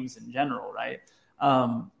or games in general, right?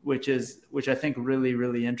 Which I think really,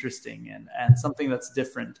 really interesting and something that's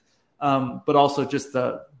different. But also just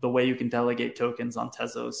the way you can delegate tokens on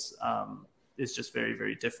Tezos is just very,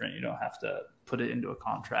 very different. You don't have to put it into a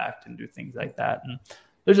contract and do things like that. And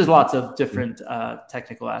there's just lots of different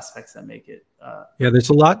technical aspects that make it. There's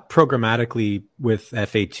a lot programmatically with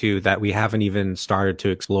FA2 that we haven't even started to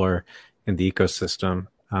explore in the ecosystem.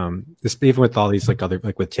 Even with all these other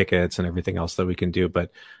with tickets and everything else that we can do,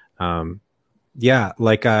 but and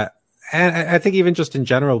I think even just in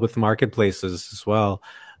general with marketplaces as well,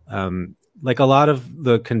 a lot of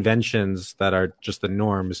the conventions that are just the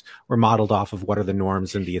norms were modeled off of what are the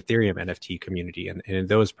norms in the Ethereum NFT community and in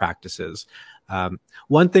those practices.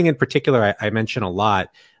 One thing in particular I mention a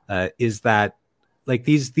lot is that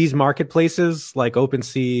these marketplaces like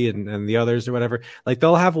OpenSea and the others or whatever,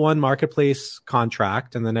 they'll have one marketplace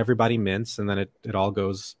contract and then everybody mints and then it all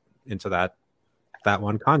goes into that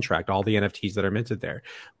one contract, all the NFTs that are minted there.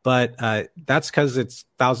 But that's because it's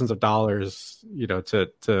thousands of dollars,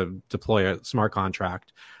 to deploy a smart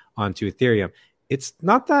contract onto Ethereum. It's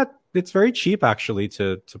not that, it's very cheap actually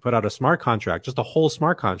to put out a smart contract, just a whole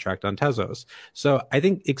smart contract on Tezos. So I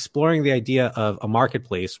think exploring the idea of a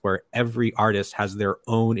marketplace where every artist has their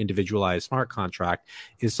own individualized smart contract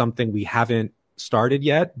is something we haven't started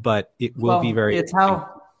yet, but it will be very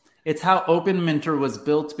It's how OpenMinter was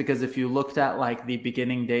built, because if you looked at the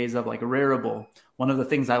beginning days of Rarible, one of the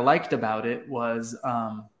things I liked about it was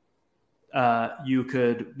you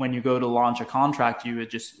could, when you go to launch a contract, you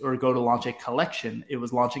would go to launch a collection, it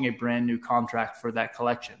was launching a brand new contract for that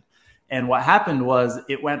collection. And what happened was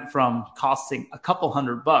it went from costing a couple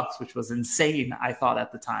 $100, which was insane, I thought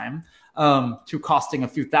at the time, to costing a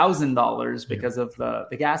few $1,000s because of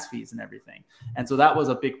the gas fees and everything. And so that was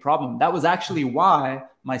a big problem. That was actually why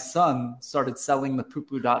my son started selling the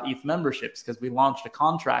Pupu.eth memberships, because we launched a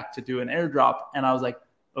contract to do an airdrop. And I was like,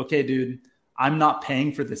 okay, dude, I'm not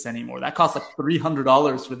paying for this anymore. That costs like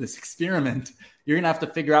 $300 for this experiment. You're going to have to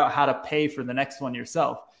figure out how to pay for the next one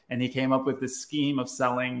yourself. And he came up with this scheme of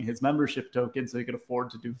selling his membership token so he could afford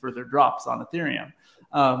to do further drops on Ethereum,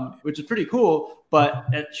 which is pretty cool, but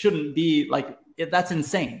it shouldn't be like that's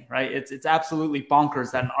insane, right? It's absolutely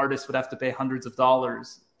bonkers that an artist would have to pay hundreds of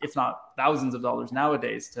dollars, if not thousands of dollars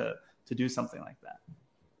nowadays to do something like that.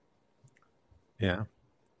 Yeah.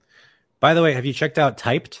 By the way, have you checked out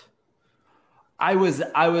Typed? I was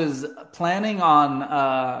planning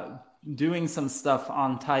on doing some stuff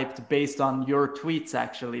on Typed based on your tweets,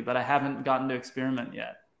 actually, but I haven't gotten to experiment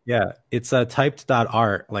yet. Yeah, it's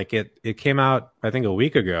typed.art. Like it came out, I think, a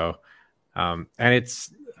week ago. And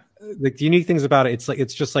it's the unique things about it.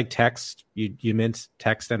 It's just like text. You mint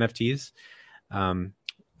text NFTs.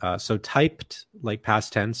 So typed, like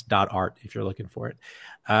past tense, .art if you're looking for it.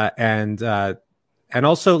 And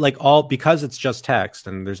also like because it's just text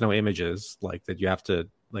and there's no images like that you have to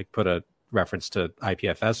like put a reference to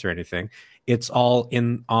IPFS or anything. It's all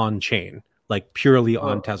on chain, like purely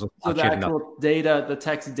on Tesla. So the actual data, the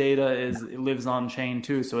text data it lives on chain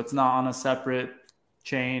too. So it's not on a separate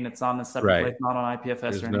chain. It's on a separate place, not on IPFS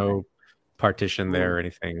There's or anything. no partition there or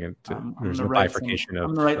anything. There's no bifurcation of.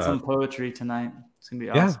 I'm gonna write some poetry tonight. It's gonna be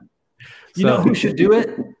Yeah. awesome. You know who should do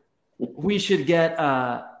it? We should get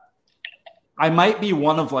I might be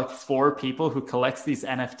one of like 4 people who collects these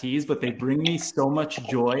NFTs, but they bring me so much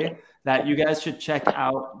joy that you guys should check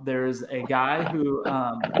out. There's a guy who,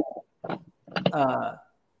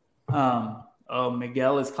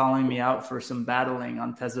 Miguel is calling me out for some battling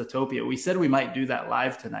on Teslotopia. We said we might do that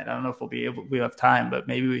live tonight. I don't know if we have time, but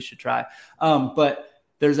maybe we should try. But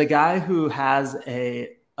there's a guy who has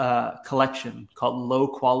a collection called Low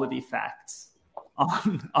Quality Facts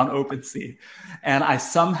on OpenSea. And I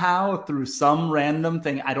somehow, through some random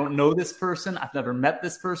thing, I don't know this person, I've never met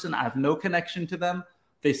this person, I have no connection to them,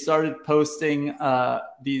 they started posting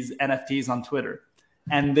these NFTs on Twitter.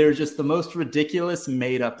 And they're just the most ridiculous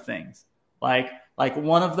made up things. Like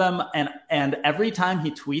one of them, and every time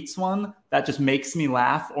he tweets one that just makes me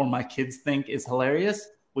laugh or my kids think is hilarious,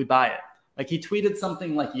 we buy it. Like he tweeted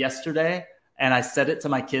something like yesterday, and I said it to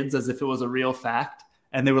my kids as if it was a real fact.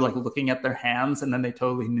 And they were like looking at their hands, and then they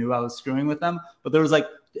totally knew I was screwing with them. But there was like,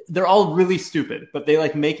 they're all really stupid, but they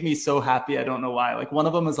like make me so happy. I don't know why. Like one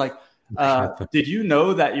of them is like, did you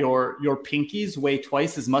know that your pinkies weigh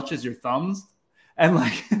twice as much as your thumbs? And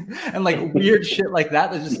like weird shit like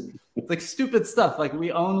that. That's just like stupid stuff. Like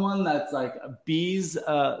we own one that's like bees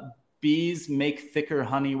make thicker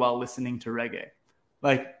honey while listening to reggae.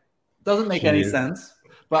 Like doesn't make any sense.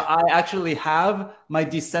 But I actually have my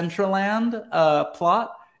Decentraland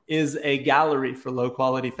plot is a gallery for low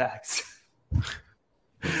quality facts.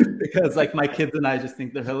 Because like my kids and I just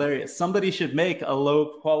think they're hilarious. Somebody should make a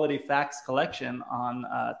low quality facts collection on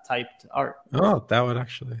typed art. Oh, that would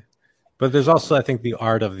actually. But there's also, I think, the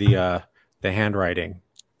art of the handwriting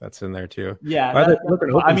that's in there too. Yeah,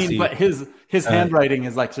 but his handwriting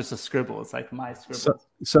is like just a scribble. It's like my scribble.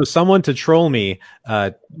 So someone to troll me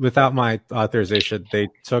without my authorization, they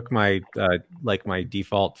took my my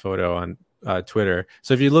default photo on Twitter.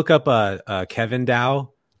 So if you look up Kevin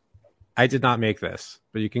Dow, I did not make this,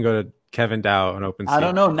 but you can go to Kevin Dow on OpenSea. I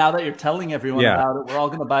don't know. Now that you're telling everyone about it, we're all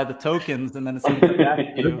going to buy the tokens, and then it's going to come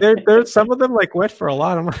back to you. There's some of them like went for a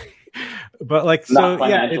lot of money. But like, so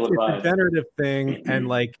yeah, it's a generative thing. And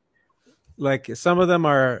like some of them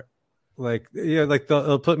are like, like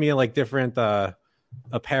they'll put me in like different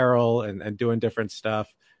apparel and doing different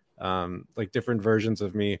stuff, like different versions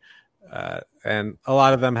of me. And a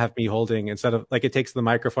lot of them have me holding, instead of like, it takes the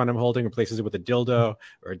microphone I'm holding, replaces it with a dildo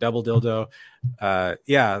or a double dildo.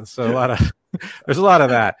 Yeah. So there's a lot of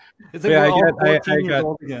that. It's like I got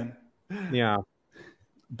old again. Yeah.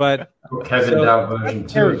 But Kevin Dow version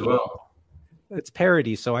 2 as well. It's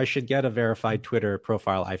parody, so I should get a verified Twitter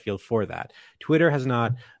profile, I feel, for that. Twitter has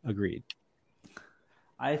not agreed.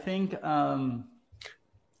 I think I'm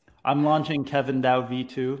launching Kevin Dow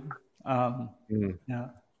V2. Yeah.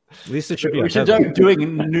 At least it should be. We should start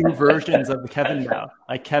doing new versions of the Kevin Dow.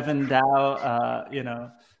 Like Kevin Dow,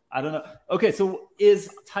 I don't know. Okay, so is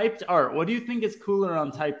typed art, what do you think is cooler on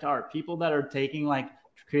typed art? People that are taking like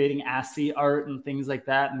creating ASCII art and things like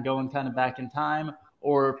that and going kind of back in time,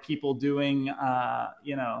 or people doing,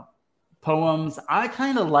 poems? I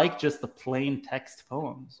kind of like just the plain text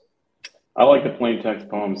poems. I like the plain text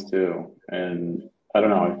poems too, and I don't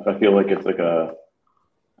know. I feel like it's like a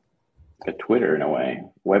Twitter in a way,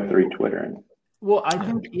 Web3 Twitter. Well, I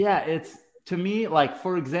think it's to me like,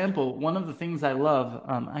 for example, one of the things I love.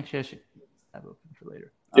 Actually, I should have it open for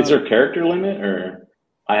later. Is there a character limit, or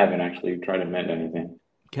I haven't actually tried to amend anything?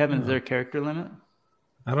 Kevin, is there a character limit?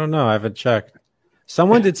 I don't know. I haven't checked.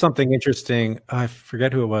 Someone did something interesting. I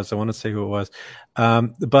forget who it was. I want to say who it was.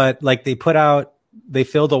 But like they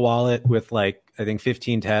filled a wallet with like, I think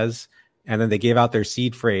 15 Tez, and then they gave out their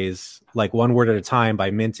seed phrase, like one word at a time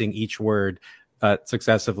by minting each word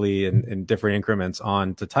successively in different increments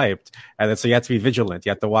on to typed. And then, so you have to be vigilant.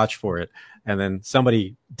 You have to watch for it. And then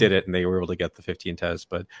somebody did it and they were able to get the 15 Tez.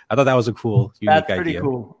 But I thought that was a cool, unique idea. That's pretty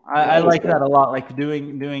cool. I like that a lot. Like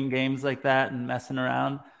doing games like that and messing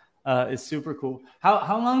around is super cool.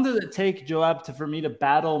 How long does it take, Joab, for me to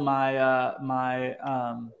battle my my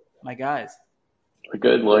guys? A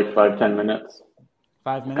good like 5-10 minutes.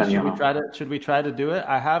 5 minutes. Should we try to do it?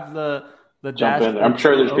 I have the jump in there. I'm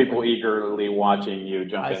sure there's people eagerly watching you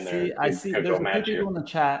jump in there. I see. There's a few people in the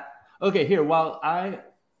chat. Okay, here.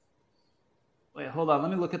 Wait, hold on. Let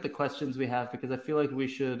me look at the questions we have because I feel like we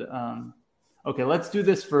should. Okay, let's do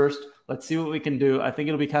this first. Let's see what we can do. I think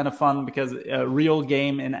it'll be kind of fun because a real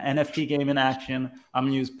game, an NFT game in action. I'm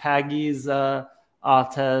gonna use Paggy's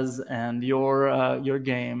Atez and your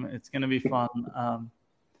game. It's gonna be fun.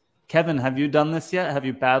 Kevin, have you done this yet? Have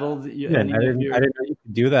you battled? I didn't know you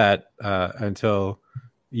could do that until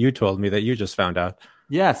you told me that you just found out.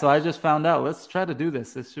 Yeah, so I just found out. Let's try to do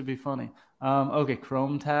this. This should be funny. Okay,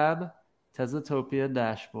 Chrome tab, Tezotopia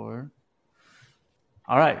dashboard.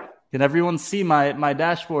 All right. Can everyone see my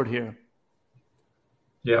dashboard here?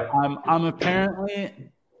 Yeah. I'm apparently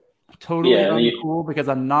totally uncool because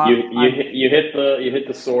I'm not. You hit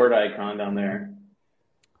the sword icon down there.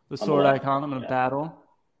 The sword icon. I'm gonna battle.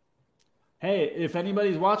 Hey, if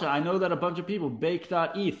anybody's watching, I know that a bunch of people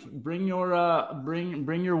bake.eth. Bring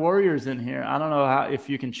your warriors in here. I don't know if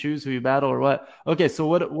you can choose who you battle or what. Okay, so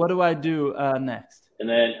what do I do next? And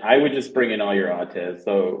then I would just bring in all your Atez.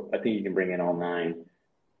 So I think you can bring in all 9.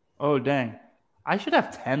 Oh dang, I should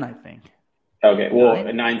have 10. I think. Okay, well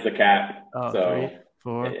 9's the cap. Oh, so 3,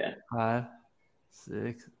 4, 5,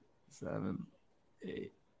 6, 7,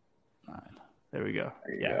 8, 9. There we go.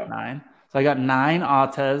 There you go. 9. So I got 9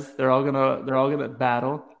 Atez. They're all gonna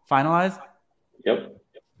battle. Finalize? Yep.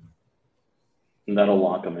 And that'll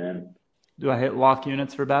lock them in. Do I hit lock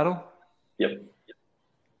units for battle? Yep.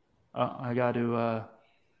 I got to. I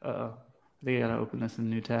think I gotta open this in a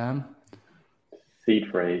new tab. Seed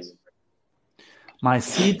phrase. My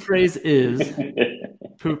seed phrase is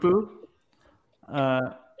poo poo.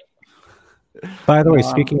 By the way,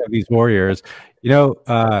 speaking of these warriors,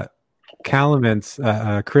 Calamance,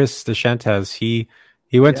 Chris Deshentes, he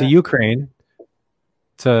went to Ukraine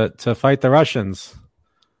to fight the Russians.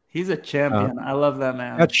 He's a champion. I love that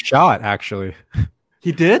man. Got shot, actually.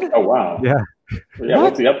 He did? Oh wow. Yeah.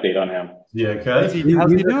 What's the update on him? Yeah, okay. How's he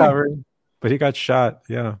doing? But he got shot.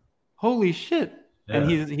 Yeah. Holy shit! Yeah. And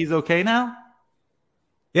he's okay now.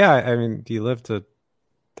 Yeah, I mean, he lived to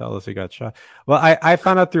tell us he got shot. Well, I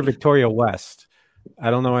found out through Victoria West. I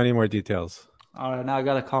don't know any more details. All right, now I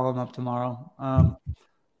got to call him up tomorrow.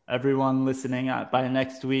 Everyone listening, by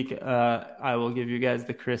next week, I will give you guys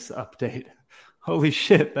the Chris update. Holy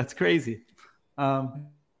shit, that's crazy. Hold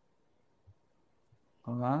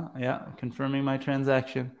on. Yeah, confirming my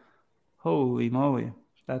transaction. Holy moly,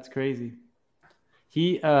 that's crazy.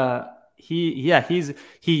 He did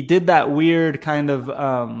that weird kind of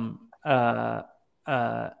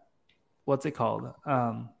what's it called?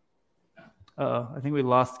 I think we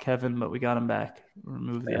lost Kevin, but we got him back.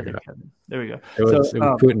 Remove the other Kevin. There we go. It was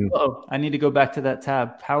Putin. I need to go back to that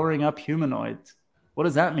tab. Powering up humanoids. What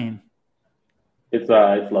does that mean? It's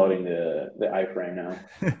loading the iframe now.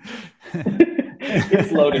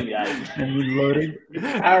 It's loading the iframe. Loading.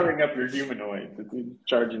 It's powering up your humanoids. It's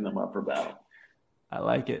charging them up for battle. I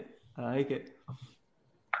like it.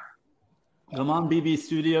 Come on, BB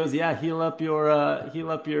Studios. Yeah, heal up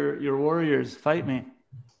your warriors. Fight me.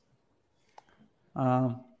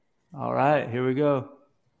 All right, here we go.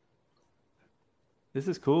 This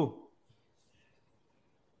is cool.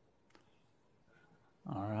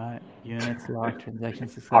 All right, units locked, transaction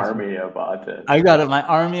successful. Army of Atez. I got it. My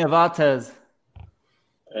army of Atez.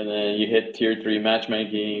 And then you hit tier 3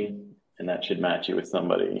 matchmaking, and that should match you with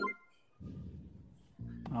somebody.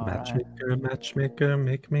 All Matchmaker,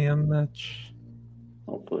 make me a match.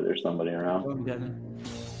 Hopefully there's somebody around.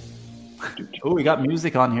 Oh, we got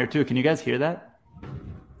music on here too. Can you guys hear that?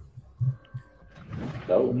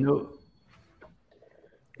 Oh. No.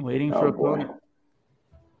 Waiting for a boy.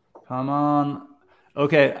 Come on.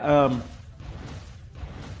 Okay.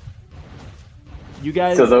 You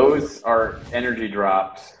guys. So those are energy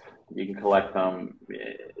drops. You can collect them,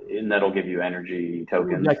 and that'll give you energy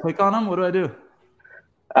tokens. I click on them. What do I do?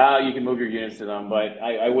 You can move your units to them, but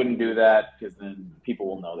I wouldn't do that because then people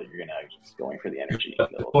will know that you're just going for the energy.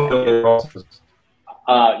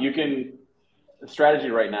 You can. The strategy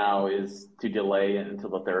right now is to delay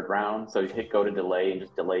until the third round. So you hit go to delay and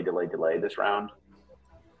just delay this round.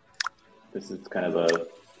 This is kind of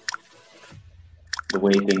the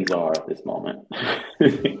way things are at this moment.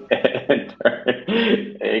 Because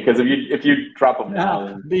if you drop them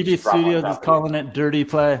now, BG Studios is calling it dirty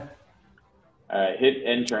play. Hit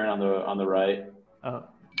end turn on the right.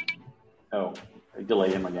 Oh, delay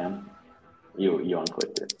him again. You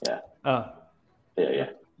unclicked it. Yeah. Oh.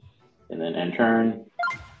 Yeah. And then end turn.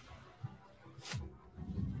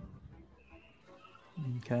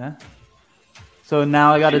 Okay. So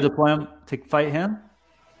now I got to deploy him to fight him?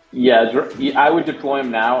 Yeah, I would deploy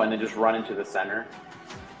him now and then just run into the center.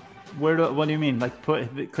 What do you mean? Like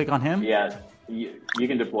click on him? Yeah, you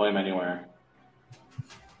can deploy him anywhere.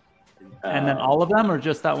 And then all of them or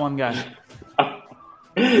just that one guy?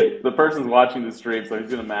 The person's watching the stream, so he's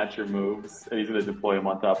going to match your moves and he's going to deploy him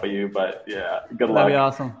on top of you. But yeah, good luck. That'd be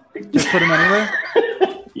awesome. Just put him anywhere?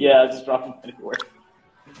 Yeah, just drop him anywhere.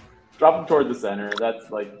 Drop him toward the center.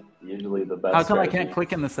 That's like usually the best. How come strategy. I can't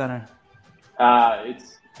click in the center?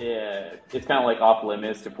 It's kind of like off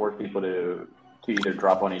limits to force people to either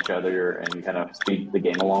drop on each other and kind of speed the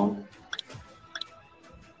game along.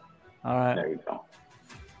 All right. There you go.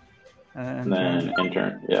 And then end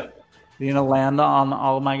turn. Yeah. You gonna land on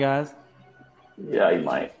all of my guys? Yeah, he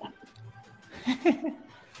might.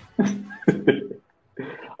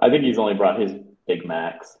 I think he's only brought his Big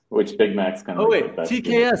Macs, which Big Macs kind of. Oh wait,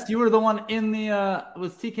 TKS, you were the one in the.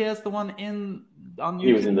 Was TKS the one on YouTube?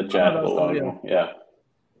 He was in the chat a little ago. Yeah.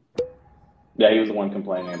 Yeah, he was the one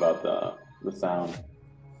complaining about the sound.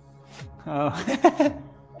 Oh.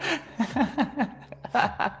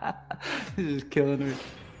 He's just killing me.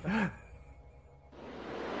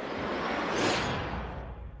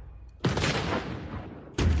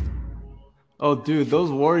 Oh, dude,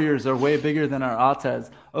 those warriors are way bigger than our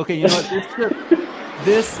Atez. Okay, you know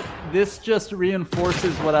what? This just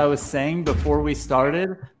reinforces what I was saying before we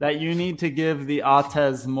started, that you need to give the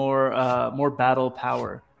Atez more battle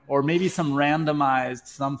power, or maybe some randomized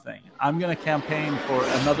something. I'm gonna campaign for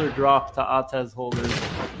another drop to Atez holders.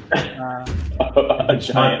 A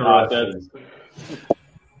giant Atez.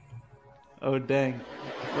 Oh dang!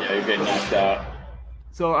 Yeah, you're getting knocked out.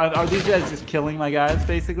 So are these guys just killing my guys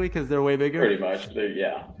basically because they're way bigger? Pretty much,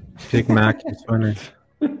 yeah. Big Mac is funny.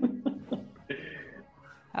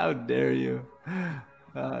 How dare you,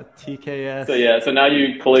 TKS? So now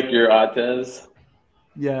you click your Atez.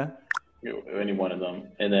 Yeah. Any one of them,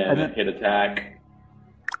 and then hit attack.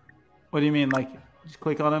 What do you mean? Like just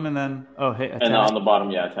click on them and then hit attack. And then on the bottom,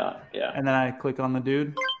 attack. Yeah. And then I click on the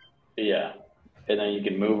dude. Yeah, and then you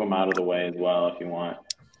can move them out of the way as well if you want.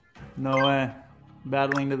 No way.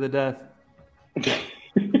 Battling to the death.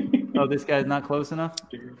 Oh, this guy's not close enough?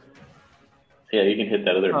 Yeah, you can hit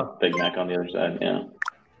that other Big Mac on the other side, yeah.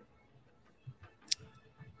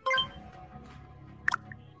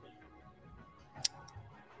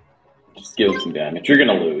 Just give him some damage. You're going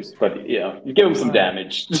to lose, but you give him some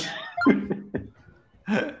damage.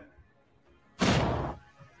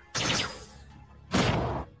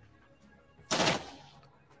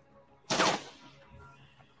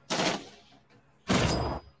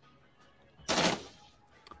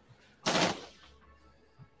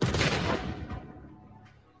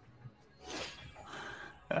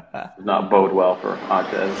 Does not bode well for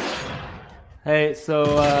Atez. Hey, so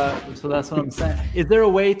that's what I'm saying. Is there a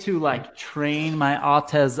way to like train my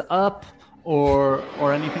Atez up or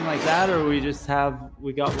anything like that, or we got what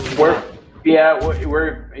we got? Yeah,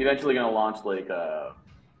 we're eventually going to launch like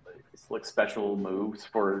special moves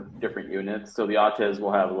for different units. So the Atez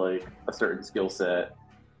will have like a certain skill set,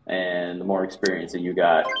 and the more experience that you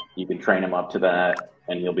got, you can train him up to that,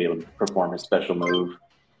 and he'll be able to perform a special move.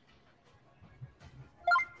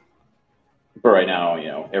 But right now,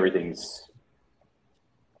 everything's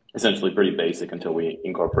essentially pretty basic until we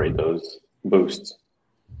incorporate those boosts.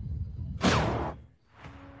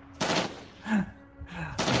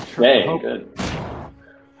 Hey, good.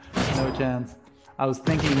 No chance. I was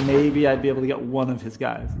thinking maybe I'd be able to get one of his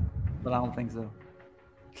guys, but I don't think so.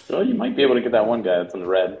 So you might be able to get that one guy that's in the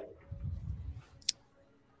red.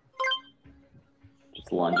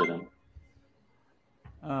 Just lunge at him.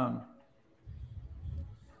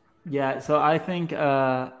 Yeah, so I think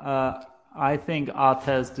I think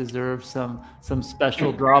Artez deserves some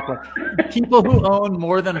special drop. People who own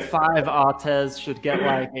more than 5 Artez should get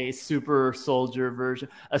like a super soldier version,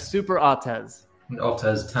 a super Artez. An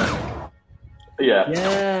Artez tank. Yeah.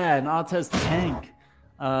 Yeah, an Artez tank.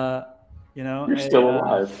 You're still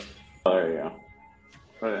alive. Oh, there you go.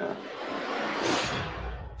 Oh, yeah.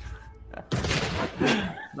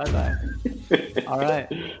 Bye-bye. All right.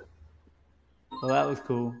 Well, that was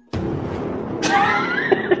cool.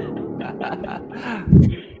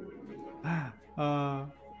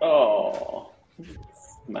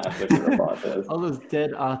 Massacre of Artez. All those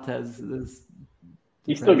dead Artez.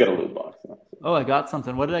 You still get a loot box. Oh, I got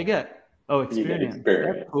something. What did I get? Oh, experience. You get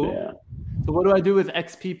experience. That's cool. Yeah. So what do I do with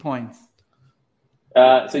XP points?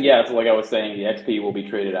 So like I was saying, the XP will be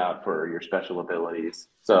traded out for your special abilities.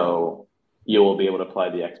 So you will be able to apply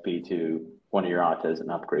the XP to one of your Artez and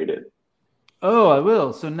upgrade it. Oh, I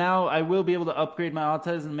will. So now I will be able to upgrade my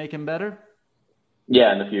Artez and make him better?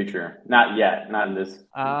 Yeah, in the future. Not yet. Not in this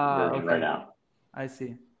version right now. I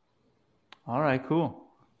see. All right, cool.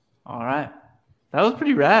 All right. That was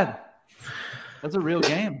pretty rad. That's a real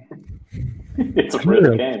game. It's a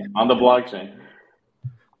real game on the blockchain.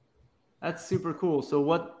 That's super cool. So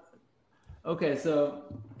so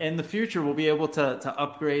in the future, we'll be able to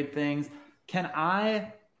upgrade things. Can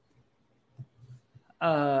I,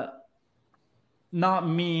 not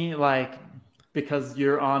me, like, because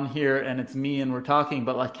you're on here and it's me and we're talking,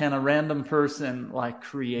 but like, can a random person like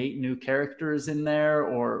create new characters in there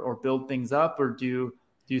or build things up, or do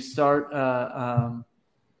you start,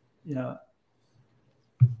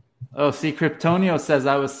 Oh, see, Kryptonio says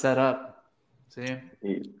I was set up. See?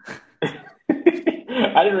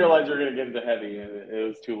 I didn't realize we were going to get into heavy. It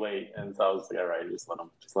was too late. And so I was like, all right, just let him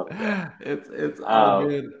go. It's all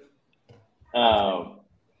good.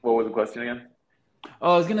 What was the question again?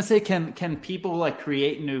 Oh, I was going to say, can people like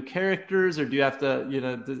create new characters, or do you have to,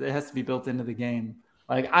 it has to be built into the game?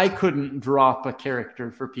 Like I couldn't drop a character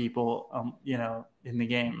for people, in the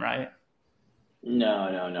game, right?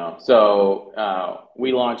 No. So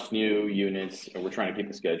we launch new units. We're trying to keep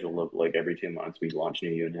a schedule of like every 2 months we launch new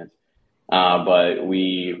units. But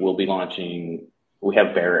we will be launching. We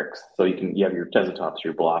have barracks, so you have your Tezatops,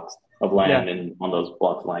 your blocks of land, and on those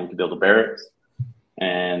blocks of land you can build a barracks,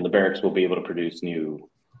 and the barracks will be able to produce new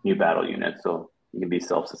battle units. So you can be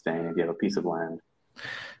self-sustaining if you have a piece of land.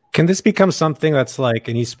 Can this become something that's like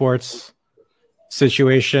an esports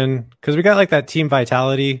situation? Because we got like that Team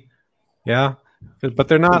Vitality, yeah. But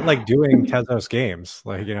they're not like doing Tezos games.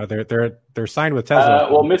 Like they're signed with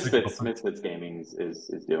Tezos. Well, Misfits Gaming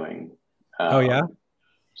is doing.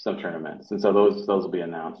 Some tournaments, and so those will be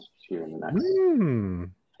announced here in the next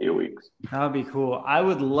few weeks. That would be cool. I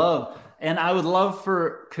would love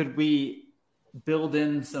could we build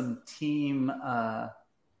in some team,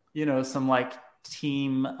 some like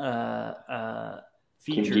team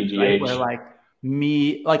features, right? Where like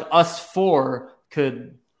us 4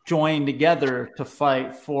 could join together to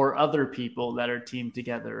fight 4 other people that are teamed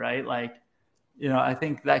together, right? Like, I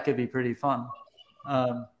think that could be pretty fun.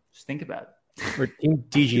 Just think about it. Or Team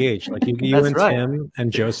DGH, like you and right. Tim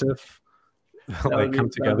and Joseph like come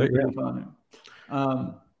together.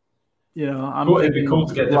 I'm it'd be cool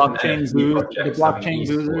to get the blockchain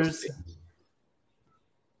boozers.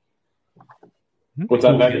 What's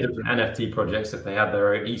that? Different NFT projects, if they had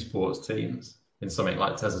their own esports teams in something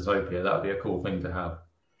like Tezatopia, that would be a cool thing to have.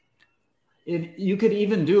 You could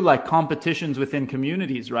even do like competitions within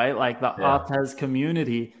communities, right? Like the Artez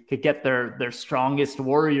community could get their strongest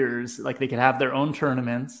warriors, like they could have their own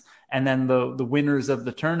tournaments, and then the winners of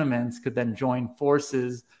the tournaments could then join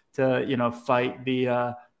forces to fight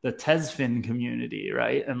the Tezfin community,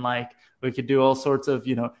 right? And like we could do all sorts of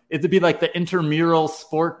it'd be like the intramural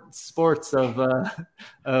sports of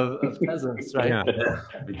Tezos, right? Yeah,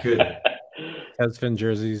 that'd be good. Tezfin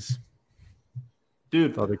jerseys.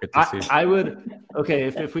 Dude, I would. Okay,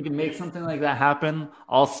 if we can make something like that happen,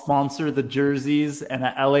 I'll sponsor the jerseys, and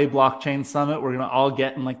at LA Blockchain Summit, we're gonna all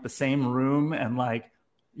get in like the same room and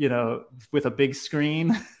with a big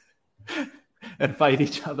screen and fight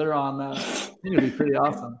each other on. It'd be pretty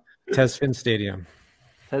awesome. Tezfin Stadium.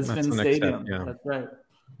 Tezfin Stadium. Step, That's right.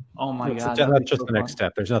 Oh my God. That's just the next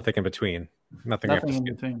step. There's nothing in between. Nothing in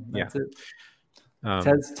between. That's it.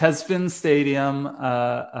 Tezfin Stadium.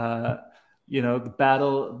 The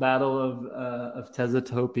battle of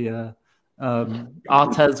Tezatopia.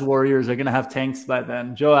 Artez warriors are going to have tanks by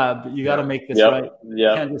then. Joab, you got to make this right.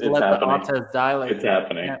 Yeah, you can't just let happening. The Artez die like it's that.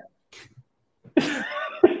 Happening.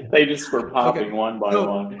 They just were popping one by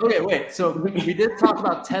one. Okay, wait. So we did talk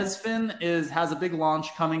about Tezfin has a big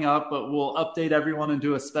launch coming up, but we'll update everyone and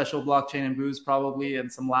do a special Blockchain and Booze probably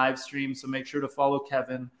and some live streams. So make sure to follow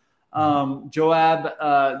Kevin. Joab,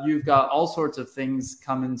 you've got all sorts of things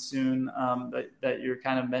coming soon that you're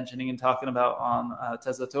kind of mentioning and talking about on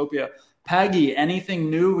Tezotopia. Paggy,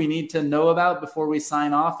 anything new we need to know about before we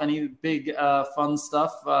sign off? Any big fun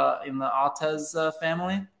stuff in the Authez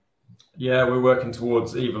family? Yeah, we're working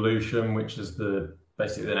towards Evolution, which is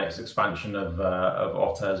basically the next expansion of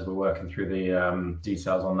Authez. We're working through the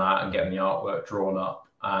details on that and getting the artwork drawn up.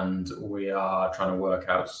 And we are trying to work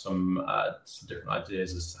out some different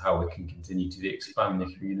ideas as to how we can continue to expand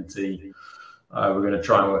the community. We're going to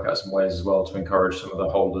try and work out some ways as well to encourage some of the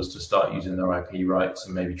holders to start using their IP rights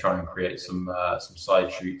and maybe try and create some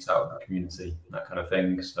side shoots out of the community, that kind of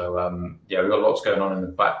thing. So we've got lots going on in the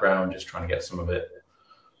background, just trying to get some of it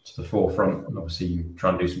to the forefront, and obviously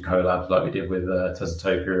trying to do some collabs like we did with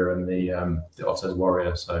Tezotopia and the Authez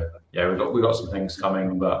Warrior. So yeah, we've got some things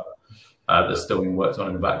coming, but they're still being worked on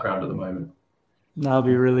in the background at the moment. That'll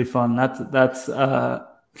be really fun. That's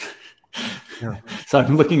So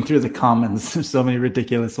I'm looking through the comments. There's so many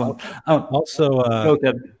ridiculous ones.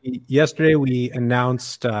 Yesterday we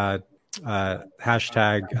announced hashtag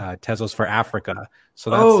Tezos for Africa. So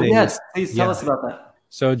that's yes, please tell us about that.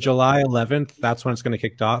 So July 11th, that's when it's going to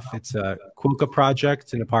kick off. It's a Quokka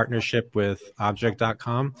project in a partnership with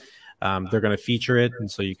Object.com. They're going to feature it,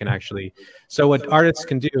 and so you can actually. So what artists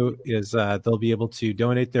can do is they'll be able to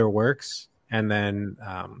donate their works, and then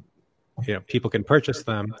people can purchase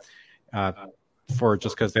them for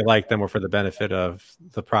just because they like them or for the benefit of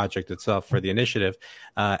the project itself for the initiative,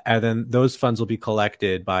 and then those funds will be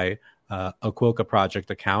collected by a Quokka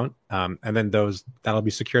project account, and then that'll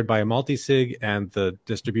be secured by a multi-sig, and the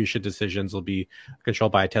distribution decisions will be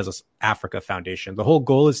controlled by a Tezos Africa Foundation. The whole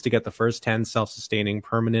goal is to get the first 10 self-sustaining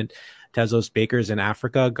permanent Tezos bakers in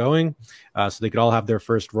Africa going, so they could all have their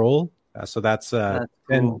first roll. So that's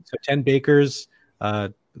 10 bakers,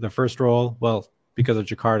 the first roll. Well, because of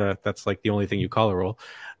Jakarta, that's like the only thing you call a roll.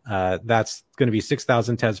 That's going to be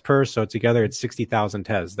 6,000 Tez per. So together it's 60,000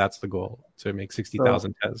 Tez. That's the goal, to make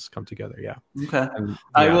 60,000 Tez come together. Yeah. Okay. And,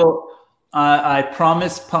 I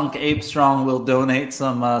promise Punk Ape Strong will donate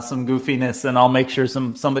some goofiness, and I'll make sure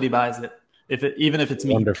somebody buys it. Even if it's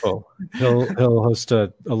me. Wonderful. He'll host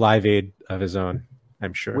a live aid of his own,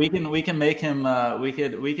 I'm sure. We can make him. We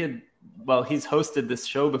could. Well, he's hosted this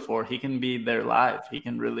show before. He can be there live. He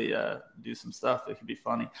can really do some stuff. It could be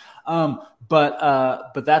funny.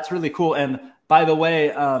 But that's really cool. And by the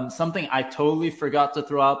way, something I totally forgot to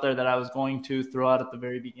throw out there that I was going to throw out at the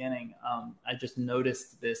very beginning. I just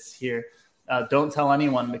noticed this here. Don't tell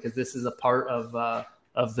anyone, because this is a part of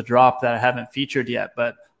the drop that I haven't featured yet.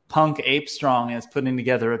 But Punk Ape Strong is putting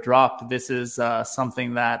together a drop. This is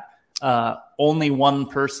something that only one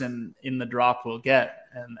person in the drop will get.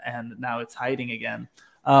 And now it's hiding again.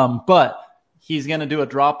 But he's going to do a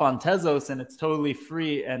drop on Tezos, and it's totally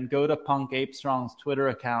free. And go to Punk Ape Strong's Twitter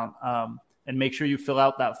account and make sure you fill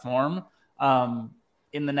out that form.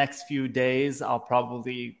 In the next few days, I'll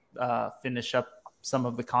probably finish up some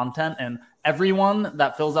of the content. And everyone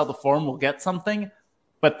that fills out the form will get something.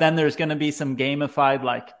 But then there's going to be some gamified,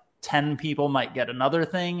 like 10 people might get another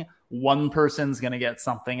thing. One person's going to get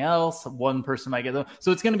something else. One person might get.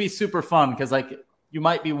 So it's going to be super fun, because you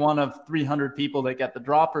might be one of 300 people that get the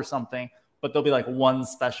drop or something, but there'll be like one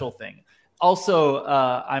special thing. Also,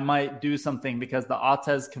 I might do something, because the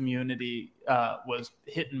Authez community was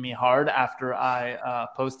hitting me hard after I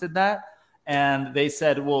posted that. And they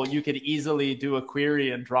said, well, you could easily do a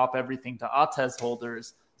query and drop everything to Authez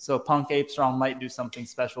holders. So Punk Ape Strong might do something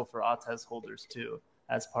special for Authez holders too,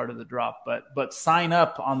 as part of the drop. But sign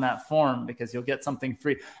up on that form, because you'll get something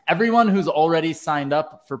free. Everyone who's already signed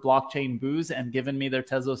up for Blockchain Booze and given me their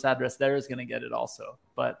Tezos address there is going to get it also.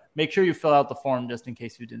 But make sure you fill out the form just in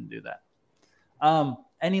case you didn't do that.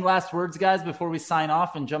 Any last words, guys, before we sign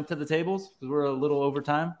off and jump to the tables? Because we're a little over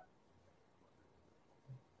time.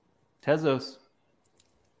 Tezos.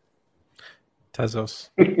 Tezos.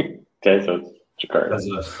 Tezos. Jakarta.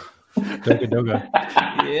 Tezos. Doga.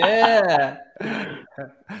 Yeah.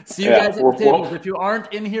 See you guys at the tables. If you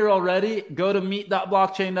aren't in here already, go to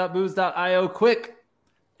meet.blockchain.booze.io quick,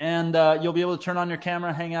 and you'll be able to turn on your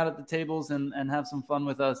camera, hang out at the tables, and have some fun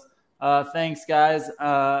with us. Thanks, guys.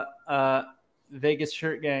 Vegas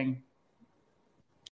Shirt Gang.